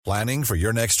Planning for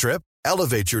your next trip?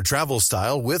 Elevate your travel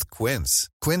style with Quince.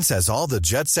 Quince has all the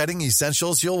jet-setting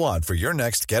essentials you'll want for your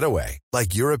next getaway,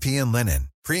 like European linen,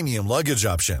 premium luggage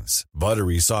options,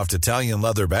 buttery soft Italian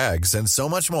leather bags, and so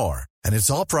much more. And it's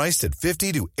all priced at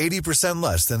 50 to 80%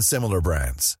 less than similar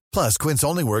brands. Plus, Quince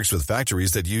only works with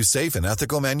factories that use safe and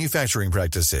ethical manufacturing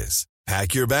practices.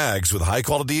 Pack your bags with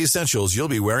high-quality essentials you'll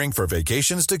be wearing for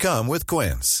vacations to come with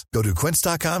Quince. Go to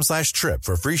quince.com/trip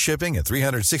for free shipping and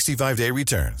 365-day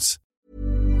returns.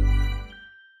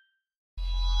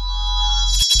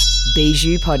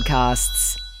 Bijou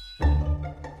Podcasts.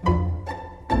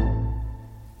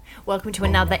 Welcome to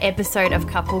another episode of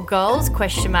Couple Goals, ?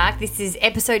 This is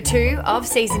episode 2 of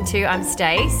season 2. I'm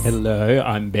Stace. Hello,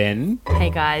 I'm Ben. Hey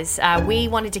guys, we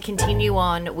wanted to continue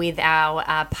on with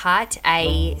our part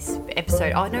A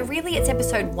episode. Oh no, really, it's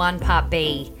episode 1, part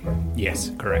B.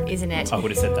 Yes, correct. Isn't it? I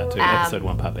would have said that too. Episode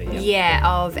 1, part B. Yeah,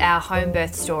 of our home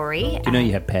birth story. Do you know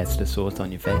you have pasta sauce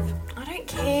on your face? I don't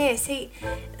care. See,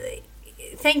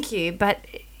 thank you, but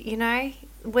you know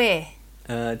where?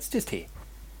 It's just here.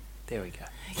 There we go.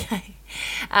 Okay.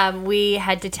 We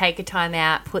had to take a time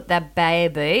out, put that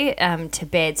baby to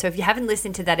bed. So if you haven't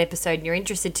listened to that episode and you're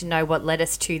interested to know what led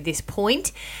us to this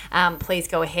point, please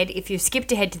go ahead. If you've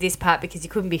skipped ahead to this part because you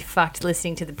couldn't be fucked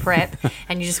listening to the prep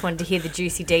and you just wanted to hear the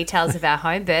juicy details of our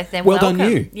home birth, then welcome. Well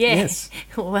done you. Yeah. Yes.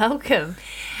 Welcome.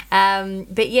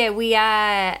 But yeah, we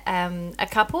are a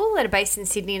couple that are based in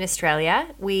Sydney in Australia.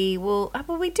 We will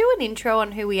we do an intro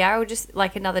on who we are or just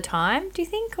like another time, do you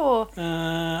think? Or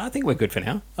I think we're good for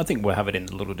now. I think we'll have it in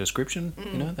the little description,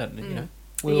 you know,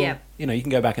 Yeah. You know, you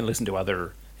can go back and listen to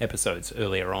other episodes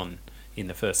earlier on in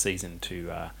the first season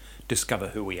to discover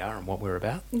who we are and what we're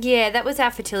about. Yeah, that was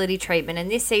our fertility treatment. And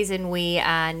this season we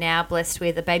are now blessed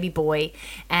with a baby boy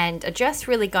and are just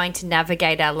really going to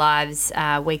navigate our lives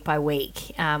week by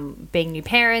week, being new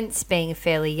parents, being a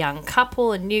fairly young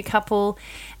couple, a new couple,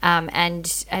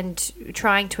 and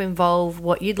trying to involve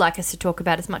what you'd like us to talk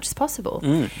about as much as possible,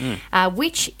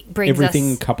 which brings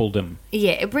Everything us... coupledom.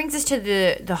 Yeah, it brings us to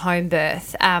the home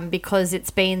birth because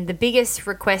it's been the biggest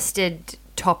requested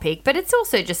topic, but it's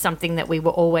also just something that we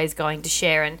were always going to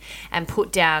share and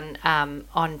put down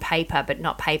on paper, but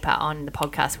not paper on the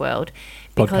podcast world.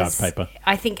 Because Podcast paper.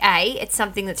 I think A, it's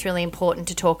something that's really important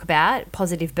to talk about,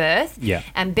 positive birth. Yeah.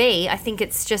 And B, I think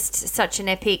it's just such an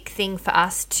epic thing for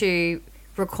us to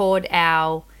record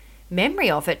our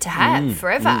memory of it to have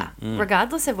forever,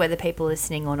 regardless of whether people are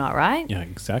listening or not, right? Yeah,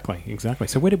 exactly.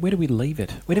 So where did we leave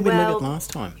it? Where did we leave it last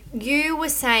time? You were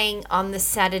saying on the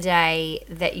Saturday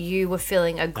that you were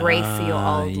feeling a grief for your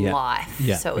old life.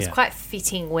 Yeah, so it was quite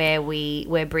fitting where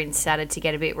Bryn started to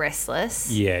get a bit restless.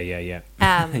 Yeah. Yeah.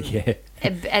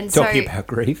 And so talking about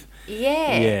grief.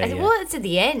 Yeah. Well, it's at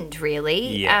the end,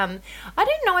 really. Yeah. I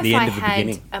don't know if The I end of the had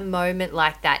beginning. a moment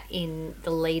like that in the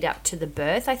lead up to the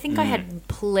birth. I think I had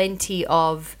plenty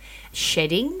of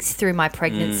sheddings through my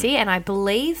pregnancy, and I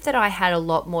believe that I had a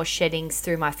lot more sheddings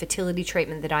through my fertility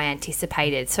treatment than I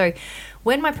anticipated. So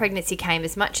when my pregnancy came,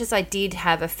 as much as I did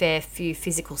have a fair few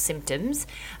physical symptoms,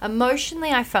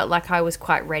 emotionally I felt like I was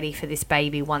quite ready for this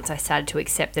baby once I started to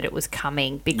accept that it was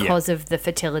coming because of the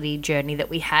fertility journey that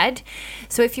we had.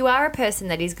 So if you are a person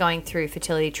that is going through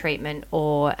fertility treatment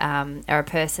or are a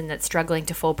person that's struggling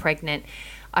to fall pregnant,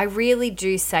 I really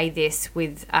do say this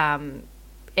with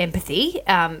empathy,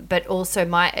 but also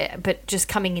but just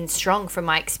coming in strong from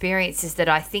my experience is that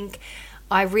I think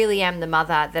I really am the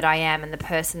mother that I am and the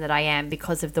person that I am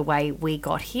because of the way we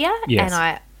got here. Yes.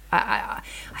 And I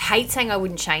hate saying I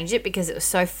wouldn't change it because it was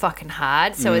so fucking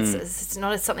hard. So it's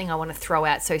not something I want to throw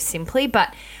out so simply.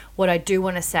 But what I do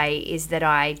want to say is that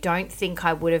I don't think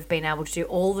I would have been able to do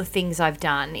all the things I've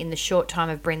done in the short time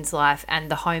of Bryn's life and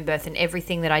the home birth and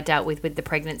everything that I dealt with the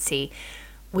pregnancy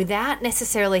without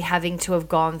necessarily having to have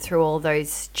gone through all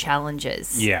those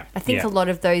challenges. Yeah. I think a lot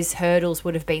of those hurdles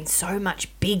would have been so much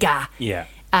bigger. Yeah.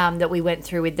 That we went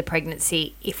through with the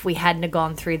pregnancy if we hadn't have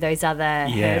gone through those other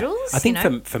hurdles. I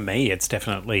think for me, it's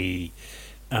definitely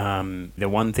the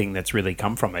one thing that's really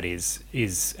come from it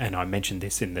is, and I mentioned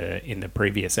this in the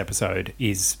previous episode,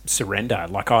 is surrender.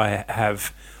 Like I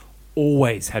have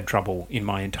always had trouble in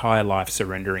my entire life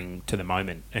surrendering to the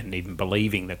moment and even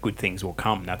believing that good things will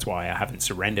come. That's why I haven't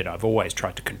surrendered. I've always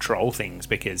tried to control things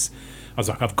because I was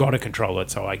like, I've got to control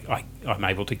it so I'm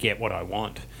able to get what I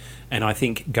want. And I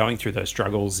think going through those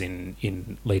struggles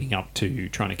in leading up to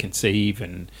trying to conceive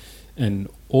and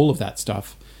all of that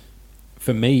stuff,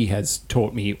 for me, has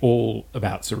taught me all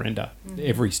about surrender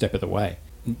every step of the way.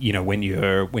 You know, when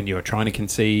you're trying to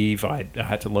conceive, I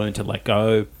had to learn to let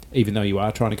go, even though you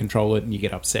are trying to control it and you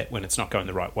get upset when it's not going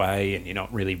the right way and you're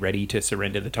not really ready to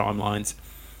surrender the timelines.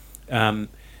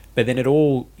 But then it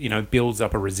all, builds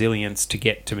up a resilience to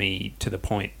get to me to the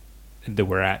point that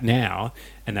we're at now,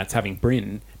 and that's having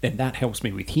Bryn. Then that helps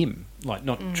me with him, like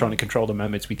not trying to control the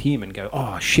moments with him and go,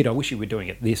 oh shit, I wish you were doing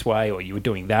it this way or you were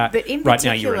doing that. But in right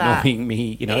now you're annoying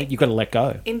me. You've got to let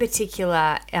go. In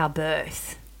particular, our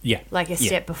birth. Yeah. Like a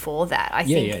step before that, I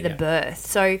Yeah, think the birth.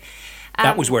 So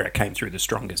that was where it came through the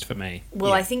strongest for me.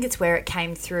 Well, I think it's where it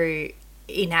came through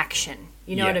in action.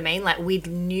 You know Yeah. what I mean? Like we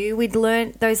knew we'd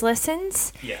learnt those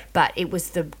lessons, but it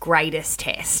was the greatest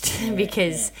test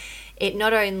because it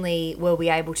not only were we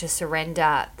able to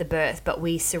surrender the birth, but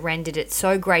we surrendered it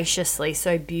so graciously,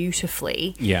 so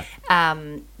beautifully,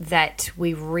 that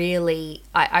we really,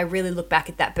 I really look back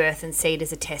at that birth and see it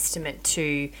as a testament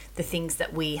to the things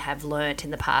that we have learnt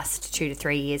in the past 2 to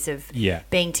 3 years of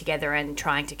being together and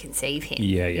trying to conceive him.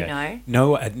 You know?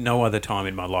 No, at no other time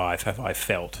in my life have I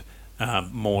felt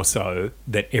more so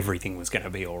that everything was going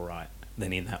to be all right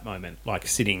than in that moment. Like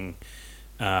sitting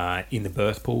in the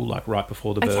birth pool, like right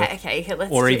before the birth. Okay,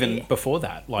 let's or do even it. before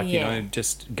that, like,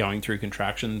 just going through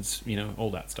contractions, all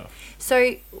that stuff.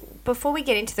 So before we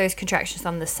get into those contractions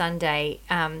on the Sunday,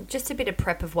 just a bit of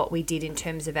prep of what we did in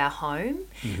terms of our home.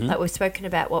 Like we've spoken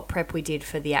about what prep we did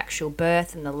for the actual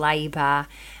birth and the labour,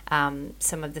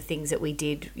 some of the things that we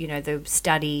did, the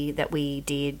study that we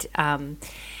did,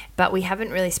 but we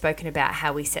haven't really spoken about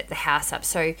how we set the house up.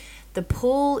 So the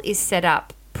pool is set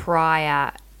up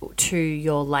prior to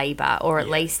your labour, or at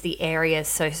least the area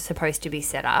supposed to be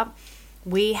set up.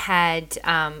 We had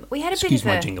a Excuse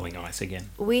my jingling ice again.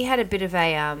 We had a bit of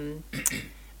a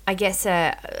I guess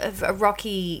a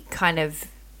rocky kind of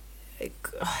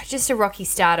just a rocky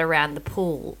start around the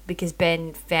pool because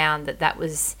Ben found that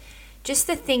was just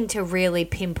the thing to really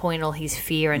pinpoint all his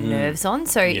fear and nerves on.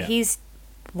 So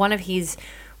one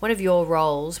of your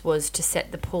roles was to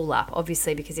set the pool up,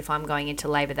 obviously, because if I'm going into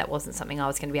labour, that wasn't something I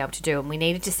was going to be able to do, and we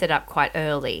needed to set up quite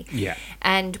early. Yeah.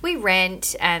 And we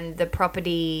rent, and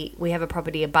we have a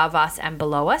property above us and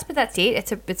below us, but that's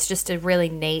it. It's just a really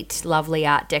neat, lovely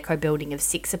Art Deco building of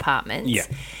 6 apartments. Yeah.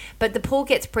 But the pool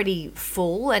gets pretty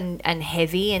full and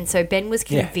heavy, and so Ben was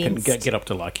convinced. Yeah, it can get up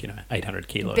to 800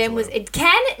 kilos. Ben was. It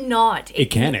can not.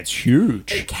 It can. It's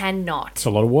huge. It cannot. It's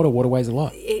a lot of water. Water weighs a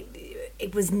lot.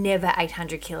 It was never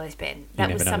 800 kilos, Ben.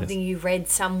 That was something you read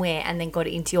somewhere and then got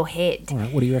it into your head. All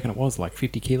right, what do you reckon it was? Like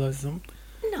 50 kilos or something?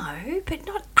 No, but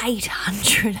not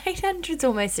 800. 800's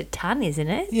almost a ton, isn't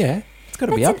it? Yeah, it's got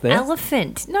to be up there. That's an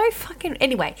elephant. No fucking...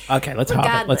 Anyway. Okay, let's halve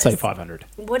it. Let's say 500.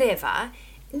 Whatever.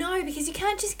 No, because you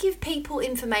can't just give people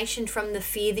information from the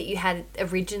fear that you had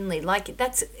originally. Like,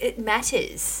 it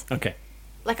matters. Okay.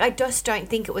 Like, I just don't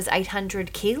think it was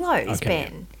 800 kilos,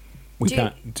 Ben. We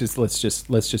can't let's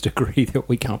just agree that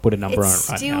we can't put a number on it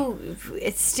right now.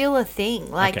 It's still a thing.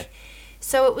 Like,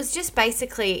 so it was just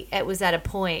basically, it was at a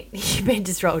point, Ben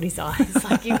just rolled his eyes.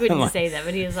 Like, you couldn't see that,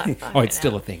 but he was like, oh, it's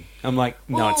still a thing. I'm like,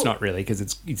 no, it's not really, because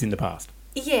it's in the past.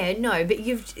 Yeah, no, but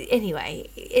anyway,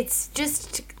 it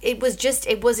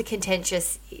was a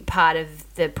contentious part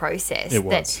of the process. It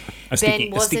was. A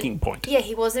sticking point. Yeah,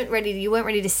 you weren't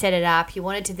ready to set it up. You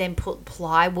wanted to then put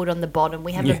plywood on the bottom.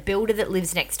 We have a builder that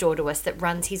lives next door to us that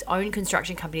runs his own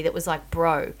construction company that was like,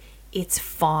 bro, it's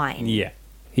fine. Yeah.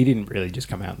 He didn't really just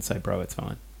come out and say, bro, it's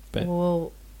fine. But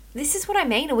well, this is what I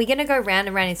mean. Are we going to go round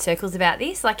and round in circles about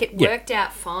this? Like, it worked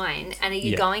out fine. And are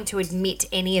you going to admit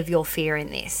any of your fear in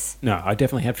this? No, I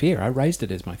definitely had fear. I raised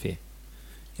it as my fear.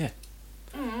 Yeah.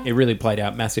 It really played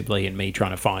out massively in me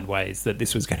trying to find ways that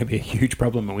this was going to be a huge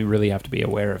problem and we really have to be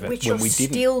aware of it. Which you're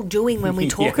still doing when we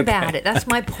talk about it. That's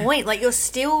my point. Like, you're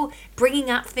still bringing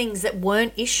up things that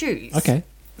weren't issues. Okay.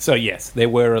 So, yes, there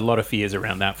were a lot of fears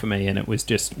around that for me, and it was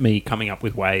just me coming up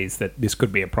with ways that this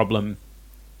could be a problem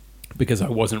because I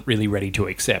wasn't really ready to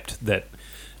accept that,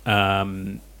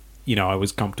 I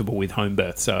was comfortable with home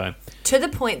birth. So to the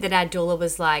point that our doula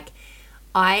was like,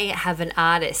 I have an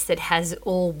artist that has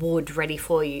all wood ready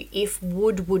for you. If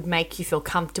wood would make you feel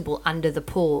comfortable under the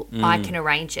pool, I can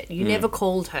arrange it. You never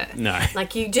called her. No.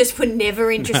 Like, you just were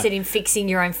never interested in fixing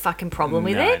your own fucking problem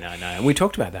with it. No. And we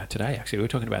talked about that today, actually. We were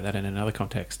talking about that in another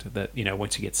context, that,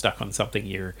 once you get stuck on something,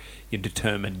 you're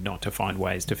determined not to find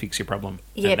ways to fix your problem.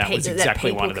 Yeah, and that was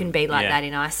exactly one of them. People can be like that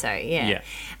in ISO, yeah.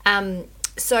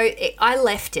 So I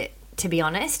left it, to be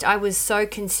honest. I was so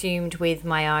consumed with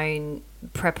my own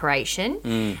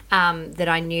preparation that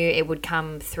I knew it would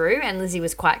come through, and Lizzie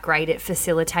was quite great at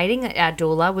facilitating. Our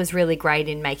doula was really great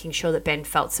in making sure that Ben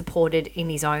felt supported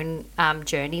in his own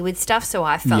journey with stuff, so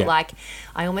I felt like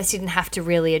I almost didn't have to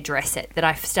really address it, that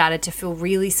I started to feel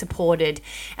really supported.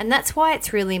 And that's why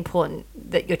it's really important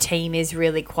that your team is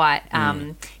really quite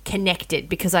connected,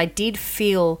 because I did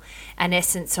feel an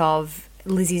essence of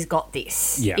Lizzie's got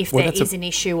this. Yeah. If Well, there that's is an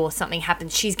issue or something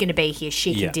happens, she's going to be here.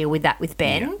 She can Yeah. deal with that with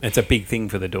Ben. Yeah. It's a big thing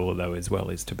for the doula, though, as well,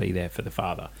 is to be there for the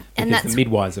father. Because And that's- the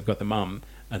midwives have got the mum,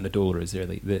 and the doula is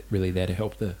really there to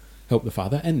help the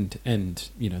father and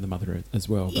the mother as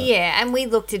well. But Yeah, and we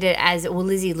looked at it as, well,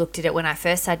 Lizzie looked at it when I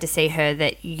first started to see her,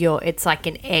 that it's like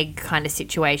an egg kind of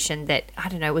situation that, I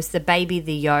don't know, it was the baby,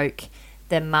 the yolk,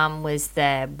 the mum was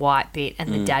the white bit,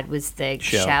 and the dad was the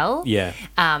shell. Yeah.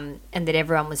 And that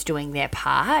everyone was doing their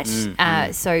part.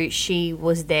 So she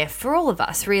was there for all of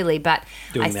us, really. But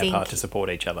Doing I their think, part to support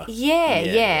each other.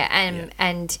 Yeah.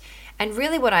 And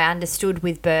really what I understood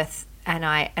with birth, and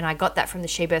I got that from the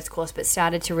She Births course, but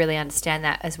started to really understand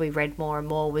that as we read more and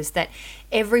more, was that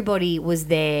everybody was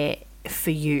there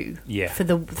for you, for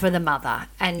the mother,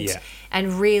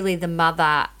 and really the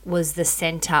mother was the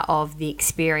center of the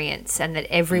experience, and that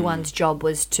everyone's job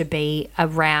was to be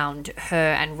around her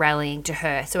and rallying to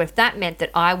her. So if that meant that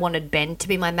I wanted Ben to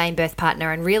be my main birth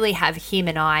partner and really have him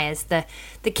and I as the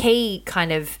key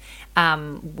kind of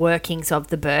workings of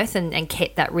the birth and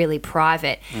kept that really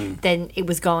private, then it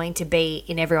was going to be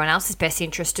in everyone else's best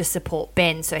interest to support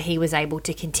Ben, so he was able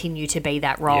to continue to be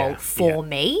that role for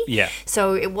me. Yeah.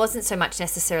 So it wasn't so much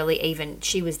necessarily even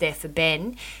she was there for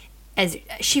Ben, as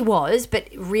she was, but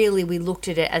really we looked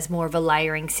at it as more of a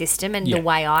layering system, and the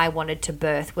way I wanted to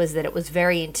birth was that it was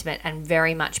very intimate and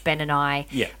very much Ben and I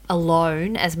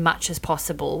alone as much as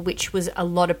possible, which was a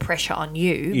lot of pressure on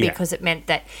you because it meant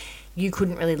that you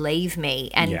couldn't really leave me,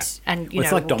 and it's we'll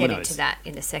like get dominoes. into that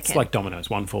in a second. It's like dominoes.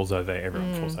 One falls over,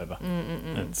 everyone falls over.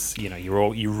 It's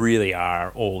you really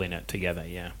are all in it together.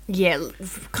 Yeah.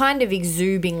 Kind of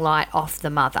exuding light off the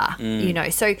mother,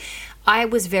 So I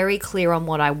was very clear on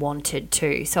what I wanted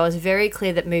to. So I was very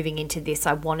clear that moving into this,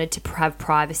 I wanted to have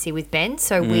privacy with Ben.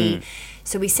 So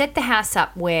we set the house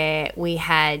up where we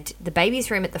had the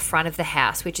baby's room at the front of the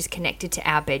house, which is connected to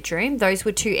our bedroom. Those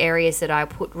were two areas that I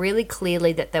put really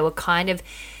clearly that they were kind of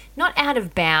not out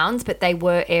of bounds, but they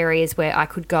were areas where I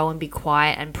could go and be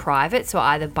quiet and private, so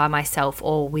either by myself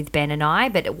or with Ben and I,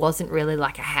 but it wasn't really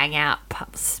like a hangout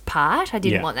part. I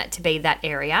didn't want that to be that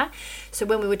area. So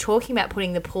when we were talking about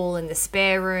putting the pool in the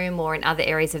spare room or in other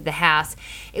areas of the house,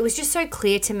 it was just so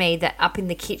clear to me that up in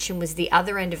the kitchen was the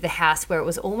other end of the house where it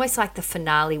was almost like the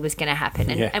finale was going to happen.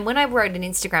 And when I wrote an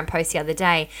Instagram post the other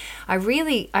day, I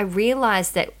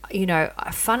realised that,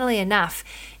 funnily enough,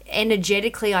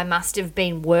 energetically I must have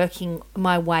been working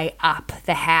my way up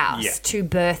the house to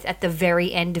birth at the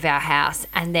very end of our house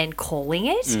and then calling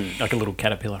it. Like a little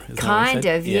caterpillar. Kind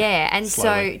of, And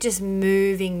slowly. so just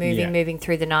moving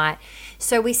through the night.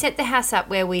 So we set the house up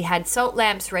where we had salt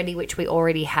lamps ready, which we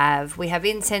already have. We have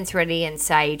incense ready and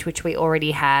sage, which we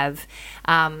already have.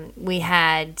 We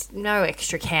had no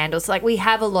extra candles. Like, we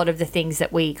have a lot of the things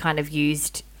that we kind of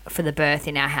used for the birth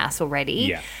in our house already.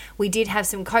 Yeah. We did have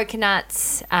some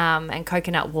coconuts and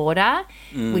coconut water,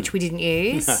 which we didn't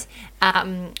use.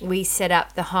 We set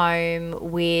up the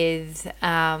home with...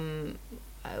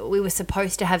 we were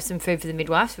supposed to have some food for the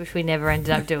midwives, which we never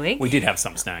ended up doing. We did have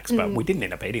some snacks, but we didn't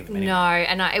end up eating them anyway. No,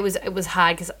 and it was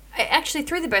hard because actually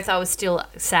through the birth I was still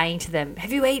saying to them,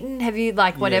 "Have you eaten? Have you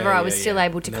whatever?" I was still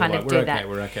able to kind of do that.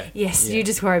 We're okay. Yes, you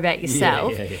just worry about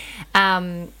yourself.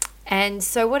 Yeah. And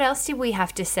so what else did we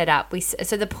have to set up?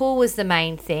 So the pool was the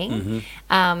main thing,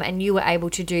 and you were able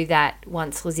to do that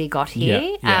once Lizzie got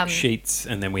here. Sheets,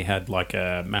 and then we had like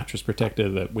a mattress protector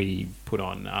that we put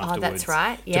on afterwards. Oh, that's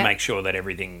right. To make sure that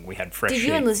everything, we had fresh Did sheets.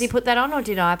 you and Lizzie put that on, or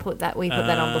did I put that? We put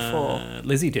that on before.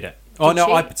 Lizzie did it. Oh, no,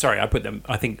 she? I put them.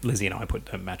 I think Lizzie and I put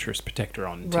the mattress protector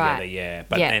on together,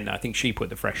 But then I think she put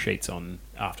the fresh sheets on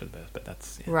after the birth, but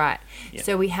that's... Yeah. Right. Yeah.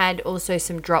 So we had also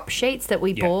some drop sheets that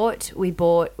we bought.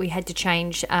 We had to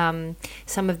change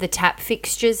some of the tap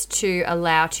fixtures to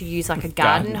allow to use like a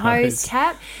garden hose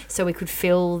tap, so we could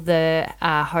fill the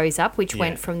hose up, which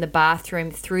went from the bathroom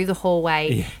through the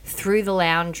hallway, through the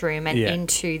lounge room and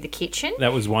into the kitchen.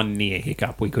 That was one near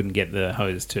hiccup. We couldn't get the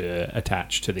hose to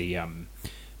attach to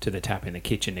the tap in the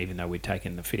kitchen, even though we'd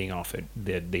taken the fitting off.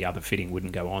 The other fitting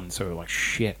wouldn't go on, so we were like,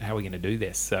 shit, how are we going to do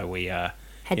this? So we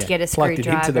had to get a plugged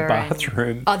screwdriver. it into the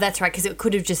bathroom. Oh, that's right, because it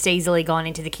could have just easily gone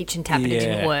into the kitchen tap and it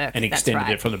didn't work. And extended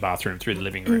it from the bathroom through the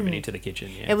living room and into the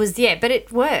kitchen. Yeah. It was, but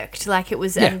it worked. Like, it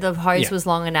was, and the hose was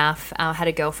long enough. I had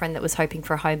a girlfriend that was hoping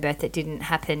for a home birth that didn't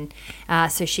happen,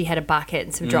 so she had a bucket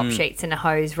and some drop sheets and a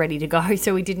hose ready to go,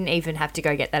 so we didn't even have to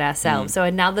go get that ourselves. So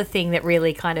another thing that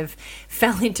really kind of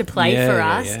fell into play for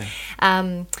us.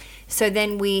 So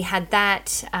then we had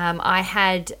that. I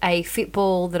had a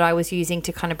Fitball that I was using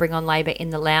to kind of bring on labour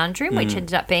in the lounge room, which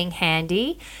ended up being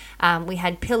handy. We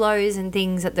had pillows and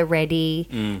things at the ready.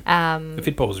 The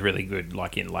Fitball was really good,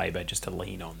 like in labour, just to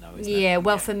lean on, though, isn't it? Yeah,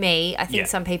 well, for me, I think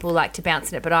some people like to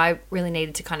bounce in it, but I really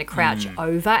needed to kind of crouch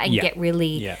over and get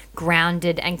really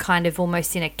grounded and kind of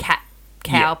almost in a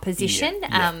cat-cow position.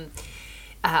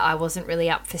 I wasn't really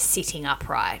up for sitting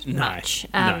upright much.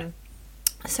 No.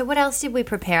 So what else did we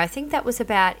prepare? I think that was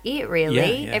about it,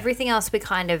 really. Yeah. Everything else we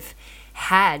kind of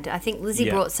had. I think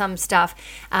Lizzie brought some stuff.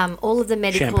 All of the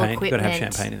medical Champagne. equipment. You've got to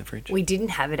have champagne in the fridge. We didn't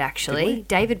have it, actually. Did we?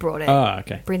 David brought it. Oh,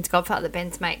 okay. Bryn's godfather,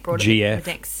 Ben's mate, brought GF. it.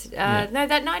 Next, No,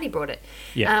 that night he brought it.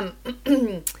 Yeah.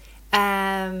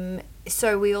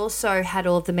 So we also had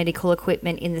all of the medical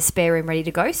equipment in the spare room ready to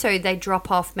go. So they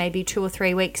drop off maybe 2 or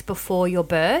 3 weeks before your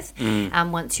birth.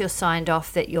 Once you're signed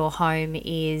off that your home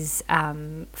is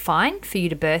fine for you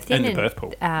to birth in. And the birth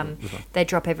pool. They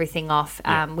drop everything off.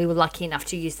 We were lucky enough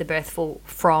to use the birth pool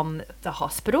from the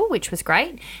hospital, which was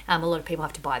great. A lot of people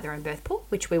have to buy their own birth pool,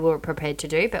 which we were prepared to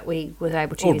do, but we were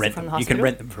able to use it from the hospital. You can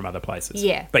rent them from other places.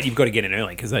 Yeah. But you've got to get in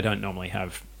early because they don't normally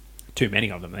have too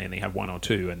many of them. They only have 1 or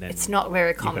 2, and then it's not very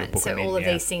you've got to common. book So them in, all of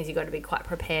these things you've got to be quite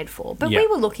prepared for. But Yeah. we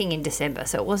were looking in December,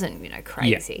 so it wasn't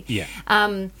crazy. Yeah.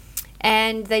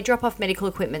 And they drop off medical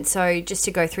equipment. So just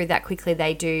to go through that quickly,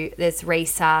 there's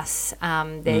resus.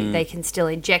 They can still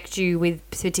inject you with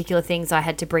particular things. I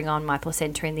had to bring on my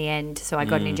placenta in the end, so I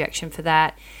got an injection for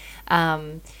that.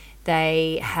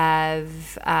 They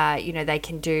have, they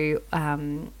can do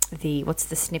what's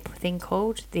the snip thing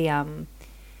called?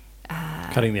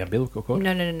 Cutting the umbilical cord?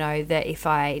 No. That if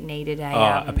I needed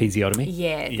a episiotomy?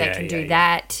 they can do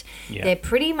that. Yeah. They're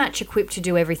pretty much equipped to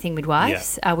do everything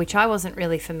midwives, which I wasn't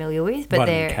really familiar with. But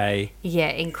Vitamin they're K.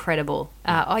 Yeah, incredible.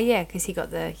 Because he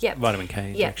got the Vitamin K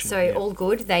injection. all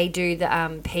good. They do the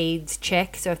peds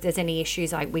check. So if there's any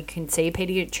issues, we can see a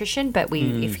pediatrician. But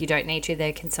if you don't need to,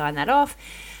 they can sign that off.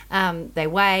 They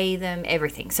weigh them,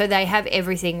 everything. So they have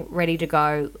everything ready to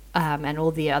go, and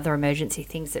all the other emergency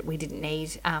things that we didn't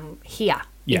need here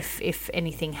if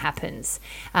anything happens.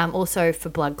 Also for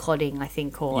blood clotting, I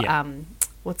think, or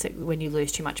what's it when you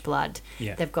lose too much blood?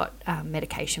 Yeah. They've got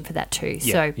medication for that too.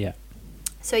 So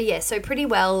pretty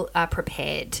well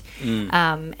prepared.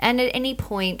 And at any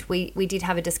point, we did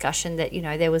have a discussion that,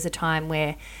 there was a time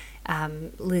where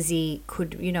Lizzie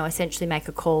could, essentially make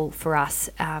a call for us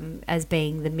as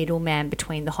being the middleman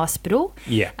between the hospital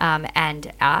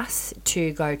and us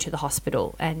to go to the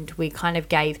hospital. And we kind of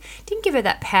didn't give her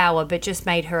that power, but just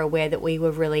made her aware that we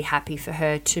were really happy for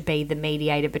her to be the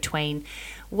mediator between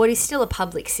what is still a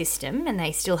public system, and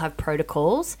they still have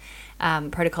protocols,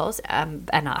 and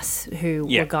us, who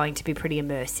were going to be pretty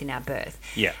immersed in our birth.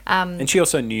 Yeah. And she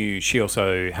also,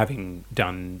 having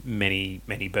done many,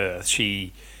 many births,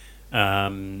 she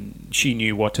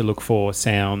knew what to look for,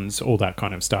 sounds, all that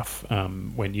kind of stuff,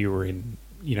 when you were in,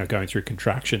 going through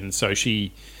contractions. So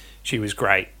she was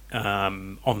great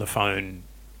on the phone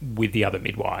with the other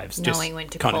midwives, knowing just when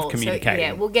to kind call. of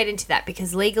communicating. So, we'll get into that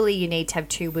because legally you need to have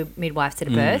 2 midwives at a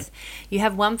birth. You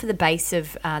have one for the base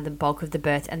of the bulk of the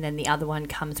birth, and then the other one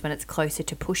comes when it's closer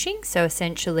to pushing. So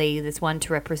essentially there's one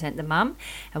to represent the mum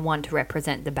and one to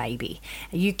represent the baby.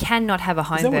 You cannot have a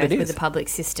home birth with the public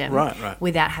system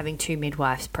without having 2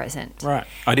 midwives present. Right.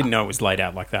 I didn't know it was laid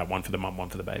out like that, one for the mum, one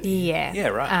for the baby. Yeah. Yeah,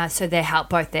 right. So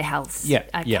both their healths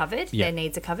are covered. Their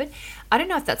needs are covered. I don't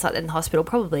know if that's like that in the hospital.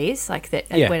 Probably is like that.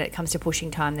 When it comes to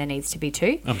pushing time, there needs to be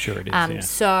 2. I'm sure it is.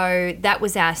 So that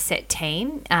was our set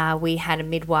team. We had a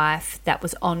midwife that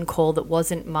was on call that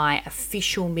wasn't my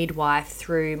official midwife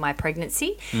through my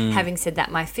pregnancy. Having said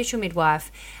that, my official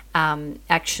midwife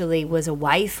actually was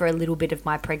away for a little bit of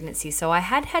my pregnancy. So I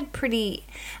had pretty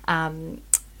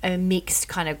a mixed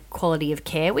kind of quality of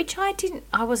care, which I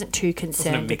wasn't too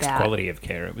concerned about. It wasn't a mixed quality of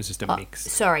care, it was just a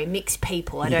mix. Sorry, mixed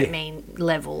people. I don't mean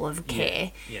level of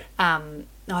care.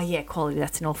 Quality,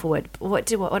 that's an awful word. What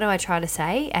do I try to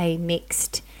say? A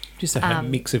mixed... Just a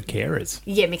mix of carers.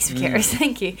 Yeah, mix of carers,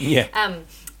 thank you. Yeah.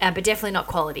 But definitely not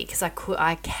quality, because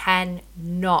I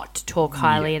cannot talk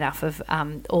highly enough of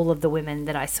all of the women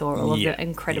that I saw, all of the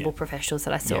incredible professionals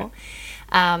that I saw.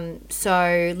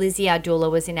 So Lizzie, our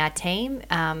doula, was in our team,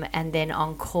 and then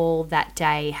on call that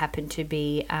day happened to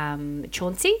be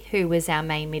Chauncey, who was our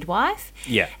main midwife.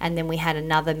 Yeah. And then we had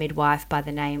another midwife by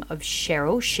the name of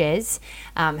Cheryl, Shez,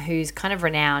 who's kind of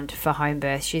renowned for home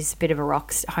birth. She's a bit of a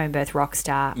home birth rock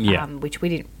star, which we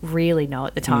didn't really know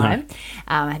at the time.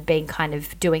 No. Had been kind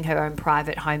of doing her own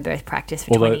private home birth practice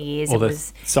for 20 years. Although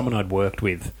someone I'd worked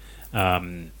with,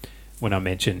 when I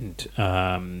mentioned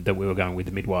that we were going with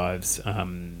the midwives,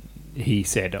 he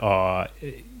said,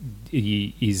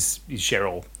 is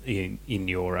Cheryl in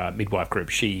your midwife group.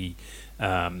 She,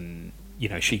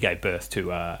 she gave birth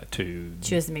to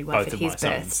She was the midwife both at of his my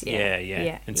sons.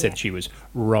 births. And said she was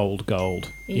rolled gold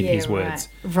in his words.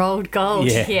 Right. Rolled gold.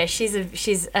 Yeah. Yeah,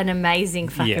 she's an amazing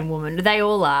fucking woman. They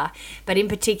all are, but in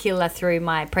particular through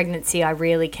my pregnancy, I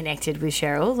really connected with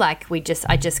Cheryl. Like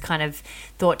I just kind of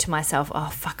thought to myself, oh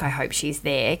fuck, I hope she's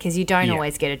there, because you don't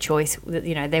always get a choice.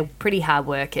 They're pretty hard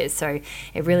workers, so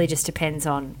it really just depends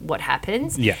on what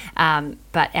happens. Yeah.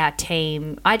 But our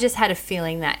team, I just had a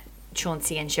feeling that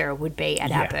Chauncey and Cheryl would be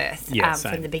at our birth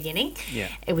from the beginning. Yeah.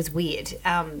 It was weird.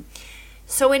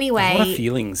 So anyway, a lot of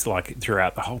feelings like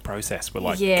throughout the whole process were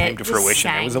came to the fruition.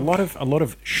 same. There was a lot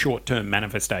of short-term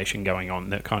manifestation going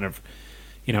on that kind of,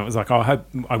 it was like,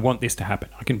 I want this to happen.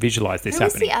 I can visualize this Who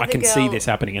was happening. the I other can see girl? this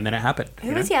happening, and then it happened.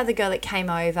 Who was the other girl that came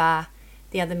over?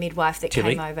 The other midwife that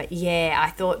Tilly? came over? Yeah, I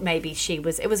thought maybe she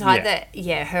was. It was Yeah.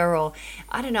 either her or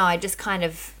I don't know. I just kind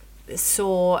of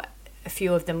saw a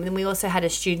few of them. Then we also had a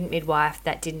student midwife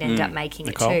that didn't end up making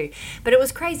Nicole. it too. But it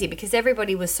was crazy because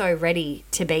everybody was so ready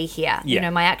to be here. Yeah.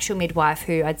 My actual midwife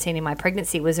who I'd seen in my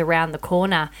pregnancy was around the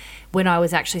corner when I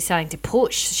was actually starting to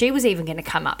push. She was even going to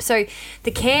come up. So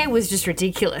the care was just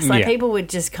ridiculous. Like people were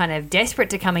just kind of desperate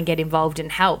to come and get involved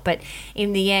and help. But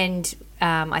in the end,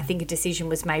 I think a decision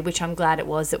was made, which I'm glad it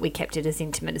was, that we kept it as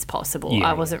intimate as possible. Yeah,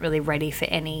 I wasn't really ready for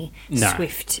any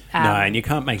swift no, and you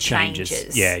can't make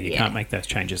changes. Yeah, you can't make those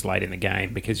changes late in the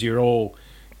game because you're all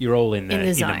in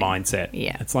the zone. mindset.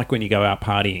 Yeah. It's like when you go out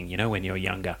partying, when you're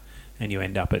younger and you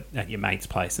end up at your mate's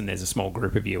place and there's a small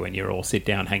group of you and you're all sit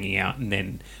down hanging out and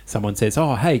then someone says,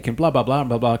 oh, hey, can blah, blah, blah,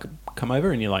 blah, blah come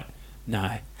over? And you're like,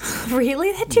 no.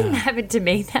 Really? That didn't happen to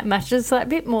me that much. It's like a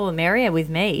bit more merrier with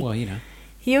me. Well,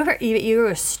 You're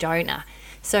a stoner.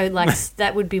 So,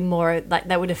 that would be more,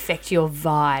 that would affect your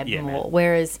vibe more. Man.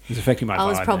 Whereas It's affecting my vibe. I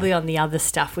was probably on the other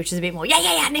stuff, which is a bit more,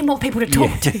 I need more people to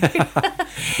talk to.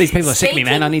 These people are sick of me,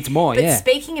 man. I need some more, But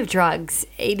speaking of drugs,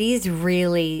 it is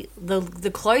really,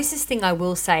 the closest thing I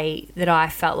will say that I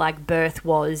felt like birth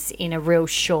was in a real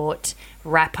short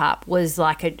wrap-up was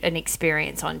like an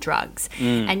experience on drugs.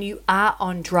 And you are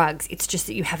on drugs. It's just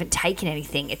that you haven't taken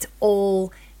anything. It's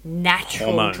all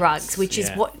natural Hormones, drugs, which is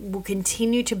what will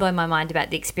continue to blow my mind about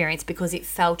the experience, because it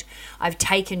felt, I've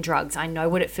taken drugs, I know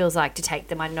what it feels like to take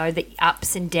them, I know the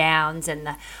ups and downs and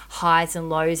the highs and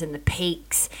lows and the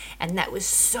peaks, and that was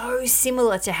so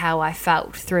similar to how I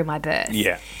felt through my birth.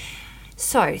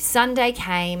 So Sunday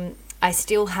came. I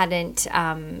still hadn't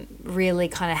really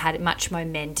kind of had much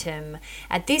momentum.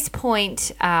 At this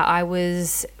point, I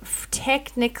was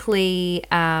technically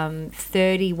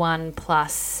 31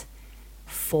 plus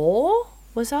 4,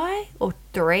 was I? Or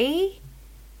 3?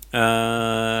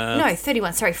 No,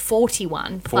 31. Sorry,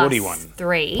 41 plus 41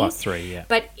 3. Plus 3, yeah.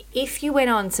 But if you went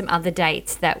on some other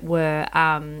dates that were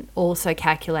also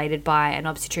calculated by an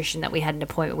obstetrician that we had an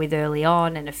appointment with early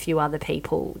on and a few other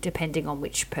people, depending on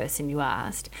which person you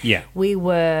asked, we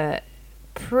were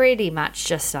pretty much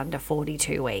just under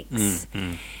 42 weeks.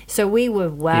 So we were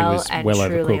well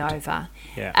truly overcooked. over.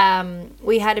 Yeah.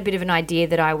 We had a bit of an idea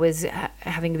that I was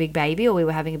having a big baby, or we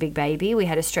were having a big baby. We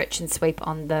had a stretch and sweep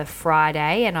on the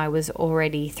Friday and I was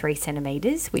already 3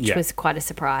 centimetres, which was quite a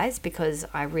surprise because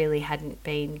I really hadn't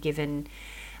been given,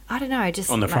 I don't know,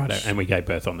 just on the much, Friday, and we gave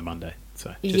birth on the Monday.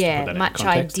 So just to put that much in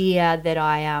context. idea that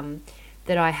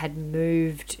I had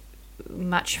moved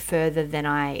much further than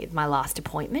my last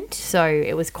appointment, so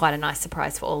it was quite a nice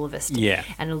surprise for all of us.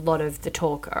 And a lot of the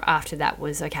talk after that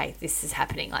was, okay, this is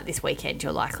happening, like this weekend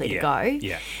you're likely to go.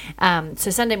 So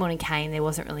Sunday morning came, there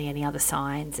wasn't really any other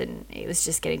signs, and it was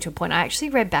just getting to a point. I actually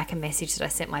read back a message that I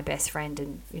sent my best friend,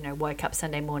 and woke up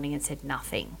Sunday morning and said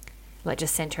nothing, like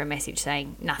just sent her a message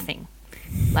saying nothing,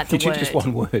 like the Did you word. just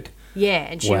one word?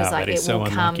 And she was like, that it is so will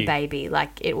come, unlucky. baby,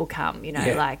 like it will come,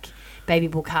 like baby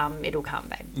will come, it'll come,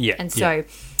 babe. And so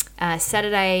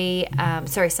Sunday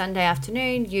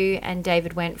afternoon, you and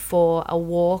David went for a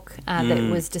walk that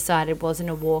was decided wasn't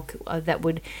a walk that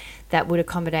would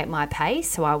accommodate my pace,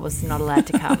 so I was not allowed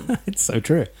to come. It's so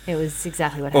true. It was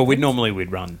exactly what Well, happened.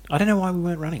 we'd run. I don't know why we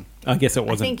weren't running. I guess it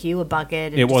wasn't. I think you were buggered.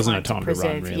 And it just wasn't a wanted time to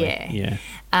run, preserve, really.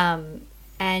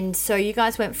 And so you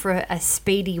guys went for a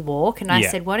speedy walk, and I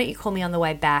said, why don't you call me on the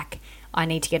way back? I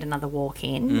need to get another walk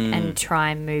in and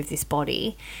try and move this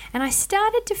body. And I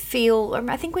started to feel,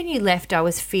 I think when you left, I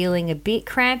was feeling a bit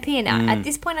crampy. And at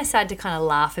this point, I started to kind of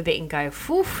laugh a bit and go,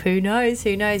 who knows?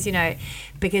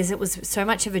 because it was so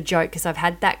much of a joke, because I've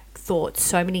had that thought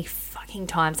so many fucking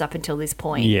times up until this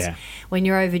point. Yeah. When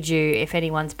you're overdue, if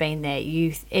anyone's been there,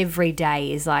 every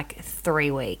day is like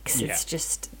 3 weeks. Yeah. It's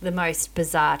just the most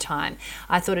bizarre time.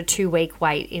 I thought a 2-week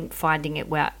wait in finding it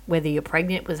whether you're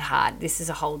pregnant was hard. This is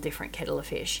a whole different kettle of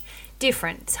fish.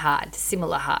 Different, it's hard,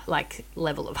 similar hard, like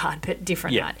level of hard, but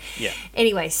different hard. Yeah.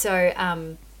 Anyway,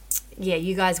 so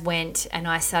you guys went, and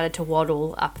I started to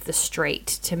waddle up the street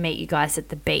to meet you guys at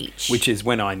the beach. Which is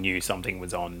when I knew something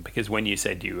was on, because when you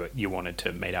said you wanted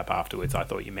to meet up afterwards, I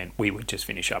thought you meant we would just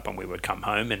finish up and we would come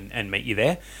home and meet you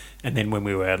there. And then when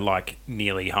we were like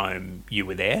nearly home, you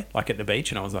were there, like at the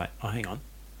beach, and I was like, oh, hang on.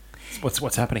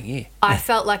 What's happening here? I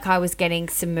felt like I was getting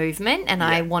some movement, and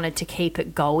I wanted to keep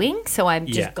it going, so I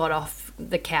just got off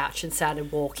the couch and started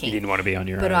walking. You didn't want to be on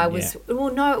your own. But I was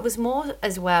well, no, it was more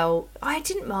as well. I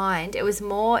didn't mind. It was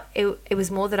more. It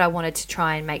was more that I wanted to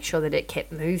try and make sure that it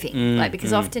kept moving,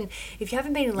 because often if you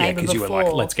haven't been in labour before, because you were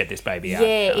like, let's get this baby out.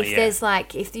 There's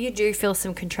like, if you do feel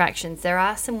some contractions, there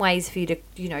are some ways for you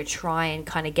to try and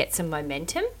kind of get some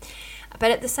momentum. But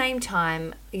at the same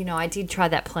time, I did try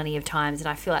that plenty of times, and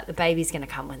I feel like the baby's going to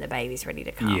come when the baby's ready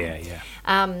to come.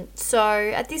 Yeah. So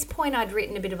at this point, I'd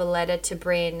written a bit of a letter to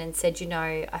Bryn and said,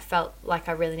 I felt like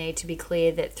I really needed to be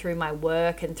clear that through my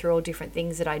work and through all different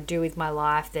things that I do with my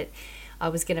life, that I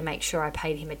was going to make sure I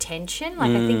paid him attention.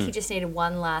 Like, I think he just needed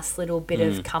one last little bit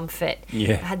of comfort.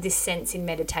 Yeah. I had this sense in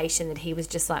meditation that he was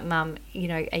just like, Mum,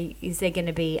 is there going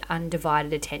to be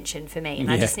undivided attention for me?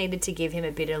 And I just needed to give him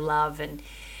a bit of love.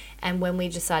 And when we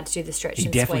decided to do the stretch and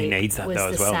sweep, definitely needs that was though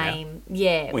the as well. same. Now.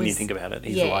 Yeah. When you think about it,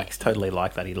 he's totally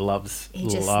like that. He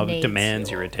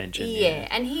demands your attention. Yeah,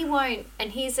 and he won't.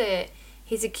 And he's a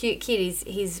cute kid.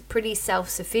 He's pretty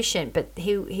self-sufficient, but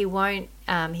he won't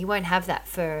have that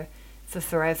for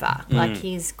forever. Like,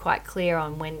 he's quite clear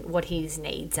on what his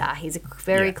needs are. He's a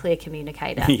very clear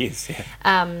communicator. He is.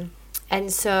 Yeah. And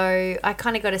so I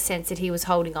kind of got a sense that he was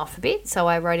holding off a bit. So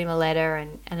I wrote him a letter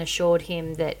and assured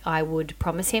him that I would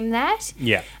promise him that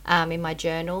in my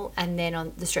journal. And then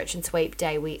on the stretch and sweep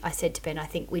day, I said to Ben, I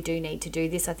think we do need to do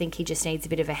this. I think he just needs a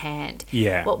bit of a hand.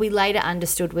 Yeah. What we later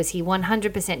understood was he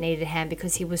 100% needed a hand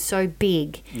because he was so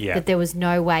big that there was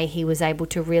no way he was able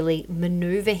to really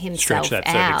maneuver himself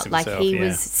out. Like, he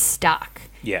was stuck.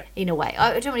 Yeah. In a way.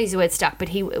 I don't want to use the word stuck,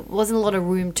 but it wasn't a lot of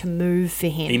room to move for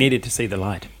him. He needed to see the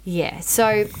light. Yeah.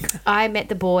 So I met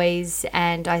the boys,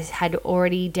 and I had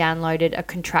already downloaded a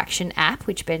contraction app,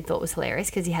 which Ben thought was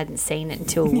hilarious because he hadn't seen it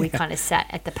until we kind of sat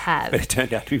at the pub. But it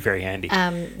turned out to be very handy.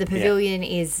 The Pavilion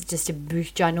is just a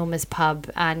ginormous pub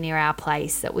near our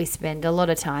place that we spend a lot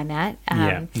of time at.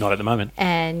 Not at the moment.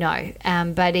 No.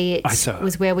 But it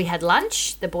was where we had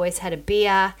lunch. The boys had a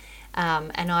beer.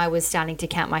 And I was starting to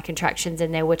count my contractions,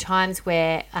 and there were times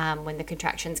where when the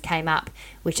contractions came up,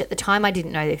 which at the time I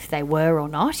didn't know if they were or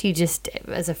not.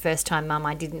 As a first-time mum,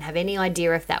 I didn't have any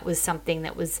idea if that was something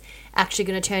that was actually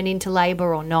going to turn into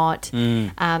labour or not.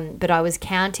 But I was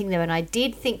counting them, and I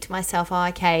did think to myself,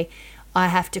 okay, I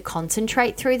have to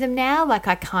concentrate through them now. Like,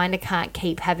 I kind of can't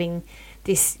keep having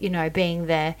this, being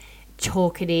the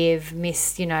talkative,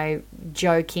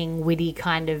 joking, witty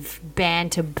kind of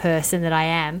banter person that I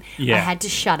am. I had to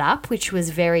shut up, which was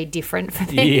very different for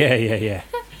me. Yeah.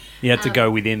 You had to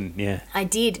go within, I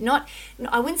did.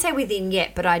 I wouldn't say within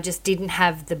yet, but I just didn't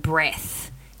have the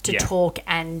breath to talk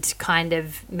and kind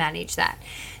of manage that.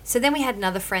 So then we had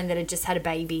another friend that had just had a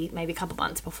baby, maybe a couple of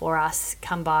months before us,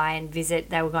 come by and visit.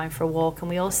 They were going for a walk, and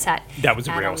we all sat. That was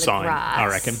a out real on the sign, grass. I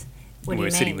reckon. What we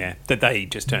were sitting there, that they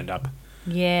just turned up.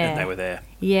 Yeah. And they were there.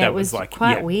 Yeah, that it was like,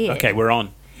 quite weird. Okay, we're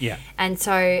on. Yeah. And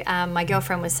so my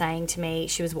girlfriend was saying to me,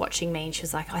 she was watching me, and she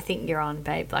was like, I think you're on,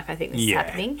 babe. Like, I think this is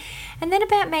happening. And then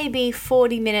about maybe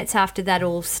 40 minutes after that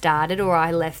all started, or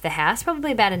I left the house,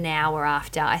 probably about an hour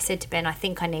after, I said to Ben, I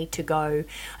think I need to go.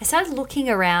 I started looking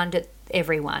around at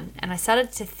everyone, and I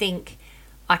started to think,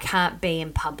 I can't be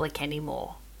in public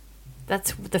anymore.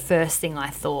 That's the first thing I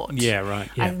thought. Yeah, right.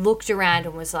 Yeah. I looked around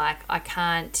and was like, I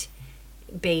can't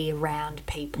be around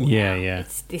people now.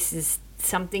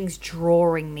 Something's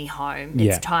drawing me home.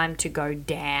 It's time to go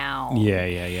down.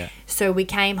 Yeah. So we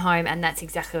came home, and that's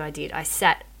exactly what I did. I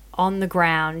sat on the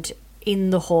ground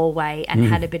in the hallway and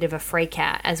had a bit of a freak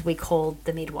out, as we called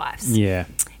the midwives. Yeah.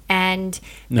 And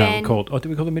did we call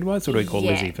the midwives, or did we call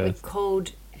Lizzie first? We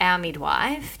called our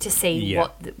midwife to see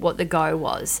what the go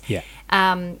was. Yeah.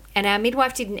 And our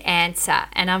midwife didn't answer,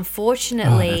 and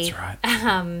unfortunately,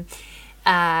 that's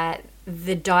right.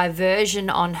 The diversion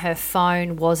on her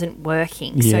phone wasn't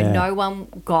working, so no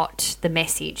one got the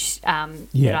message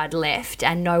that I'd left,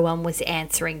 and no one was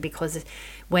answering because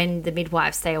when the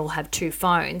midwives, they all have 2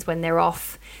 phones. When they're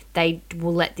off, they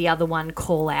will let the other one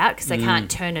call out because they can't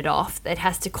turn it off. It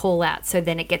has to call out, so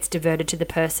then it gets diverted to the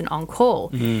person on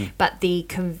call. But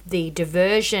the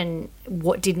diversion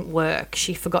didn't work.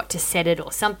 She forgot to set it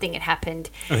or something had happened.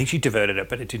 I think she diverted it,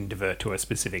 but it didn't divert to a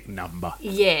specific number.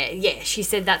 Yeah, she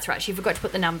said that's right. She forgot to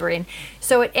put the number in.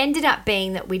 So it ended up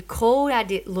being that we'd called our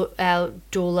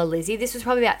doula, Lizzie. This was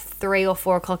probably about 3 or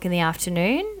 4 o'clock in the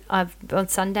afternoon on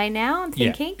Sunday now, I'm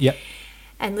thinking. Yep.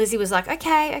 And Lizzie was like,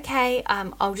 okay,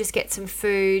 I'll just get some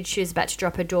food. She was about to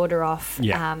drop her daughter off at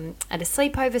a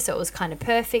sleepover, so it was kind of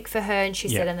perfect for her. And she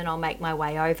said, and then I'll make my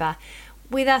way over.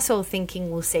 With us all thinking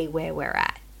we'll see where we're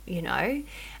at, you know.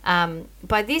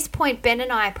 By this point, Ben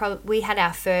and I, we had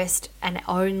our first and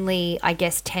only, I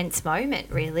guess, tense moment,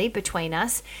 really, between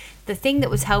us. The thing that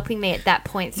was helping me at that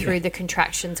point through the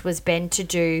contractions was Ben to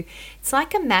do, it's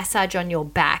like a massage on your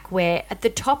back where at the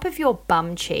top of your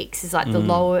bum cheeks is like the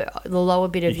lower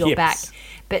bit of your back.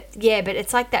 But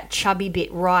it's like that chubby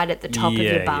bit right at the top of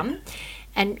your bum.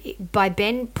 And by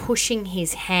Ben pushing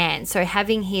his hand, so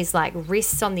having his like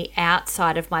wrists on the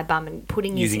outside of my bum and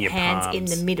putting his hands in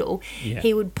the middle,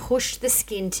 he would push the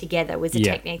skin together was a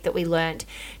technique that we learnt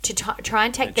to try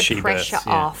and take the pressure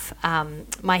off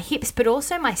my hips, but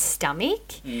also my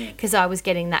stomach, because I was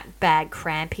getting that bad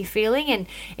crampy feeling, and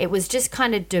it was just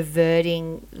kind of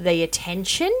diverting the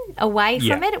attention away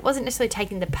from it. It wasn't necessarily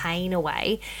taking the pain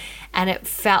away. And it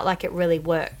felt like it really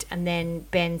worked. And then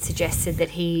Ben suggested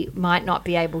that he might not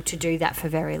be able to do that for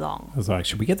very long. I was like,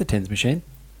 should we get the TENS machine?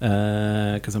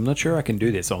 Because I'm not sure I can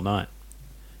do this all night.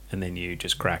 And then you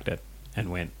just cracked it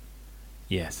and went,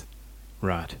 yes,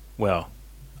 right. Well,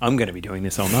 I'm going to be doing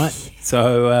this all night.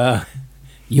 So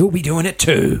you'll be doing it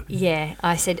too. Yeah,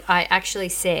 I actually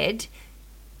said,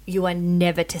 you are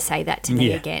never to say that to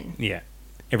me again. Yeah.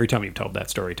 Every time you've told that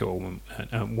story to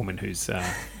a woman who's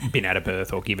been at a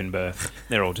birth or given birth,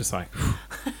 they're all just like,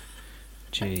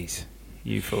 "Jeez,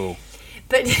 you fool."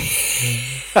 But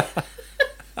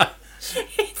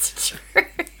it's true.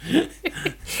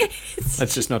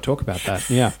 Let's just not talk about that.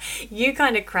 Yeah. You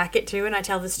kind of crack it too when I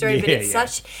tell the story, but it's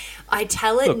such... I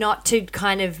tell it not to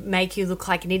kind of make you look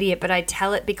like an idiot, but I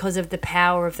tell it because of the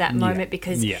power of that moment,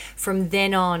 because from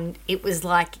then on, it was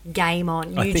like game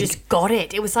on. You just got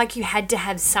it. It was like you had to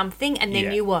have something, and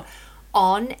then you were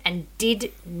on and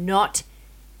did not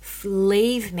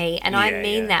leave me. And I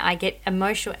mean that. I get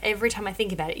emotional every time I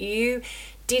think about it. You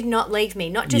did not leave me,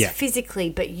 not just physically,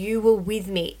 but you were with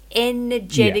me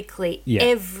energetically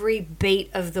every beat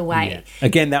of the way. Yeah.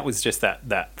 Again, that was just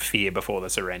that fear before the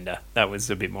surrender. That was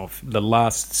a bit more the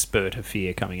last spurt of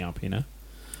fear coming up, you know?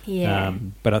 Yeah.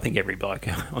 But I think every bloke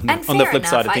on the flip enough,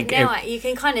 side, I think you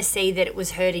can kind of see that it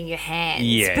was hurting your hands.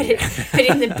 Yeah, but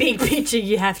in the big picture,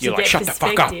 you have to You're get like, shut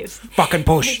perspective. the fuck up, fucking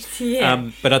push.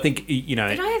 But I think, you know.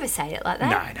 Did I ever say it like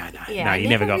that? No. Yeah, no, I you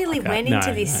never got really like went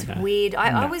into this weird.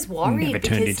 I was worried. Never because,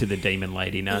 turned into the demon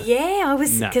lady. No. Yeah, I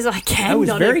was because I came. It was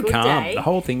on very a good calm. day. The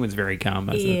whole thing was very calm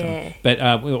most of the time. But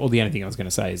the only thing I was going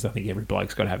to say is I think every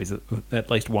bloke's got to have at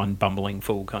least one bumbling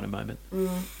fool kind of moment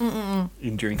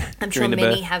during I'm during sure the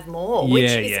many birth. have more,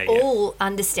 which is all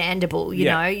understandable. You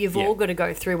know, you've all got to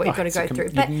go through what you've got to go through.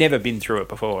 But you've never been through it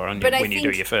before when you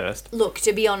do your first. Look,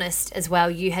 to be honest as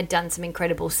well, you had done some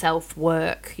incredible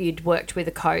self-work. You'd worked with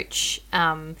a coach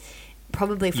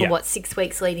probably for 6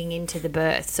 weeks leading into the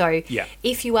birth. So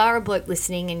if you are a bloke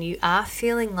listening and you are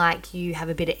feeling like you have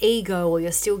a bit of ego, or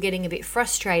you're still getting a bit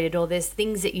frustrated, or there's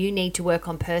things that you need to work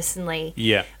on personally,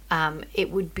 it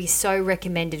would be so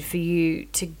recommended for you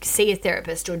to see a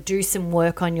therapist or do some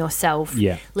work on yourself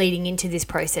leading into this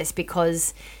process,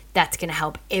 because that's going to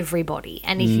help everybody.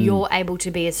 And if you're able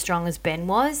to be as strong as Ben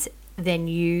was, then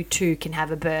you too can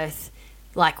have a birth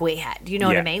like we had. You know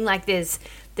what I mean? Like there's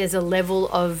a level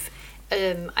of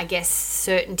I guess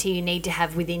certainty you need to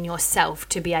have within yourself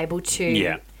to be able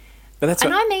to But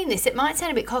I mean this, it might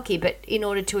sound a bit cocky, but in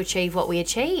order to achieve what we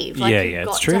achieve, like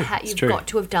it's true. You've got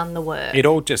to have done the work. It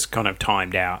all just kind of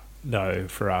timed out though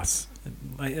for us.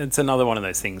 It's another one of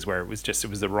those things where it was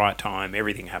the right time,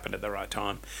 everything happened at the right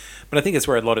time. But I think it's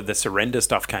where a lot of the surrender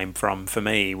stuff came from for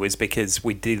me, was because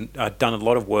I'd done a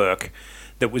lot of work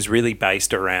that was really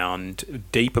based around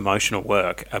deep emotional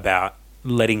work about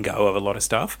letting go of a lot of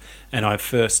stuff. And I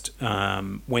first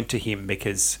went to him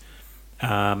because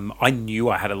I knew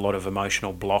I had a lot of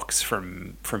emotional blocks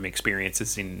from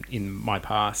experiences in my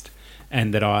past,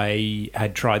 and that I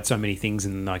had tried so many things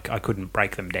and I couldn't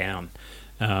break them down.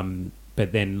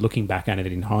 But then looking back at it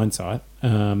in hindsight,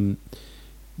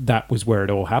 that was where it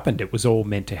all happened. It was all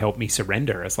meant to help me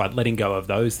surrender. It's like letting go of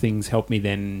those things helped me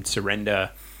then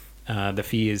surrender the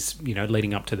fears,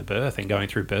 leading up to the birth and going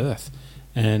through birth.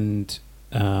 And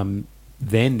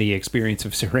then the experience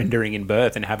of surrendering in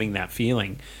birth and having that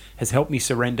feeling has helped me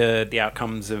surrender the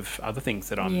outcomes of other things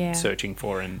that I'm searching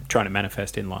for and trying to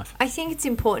manifest in life. I think it's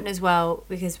important as well,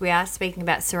 because we are speaking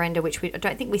about surrender, which I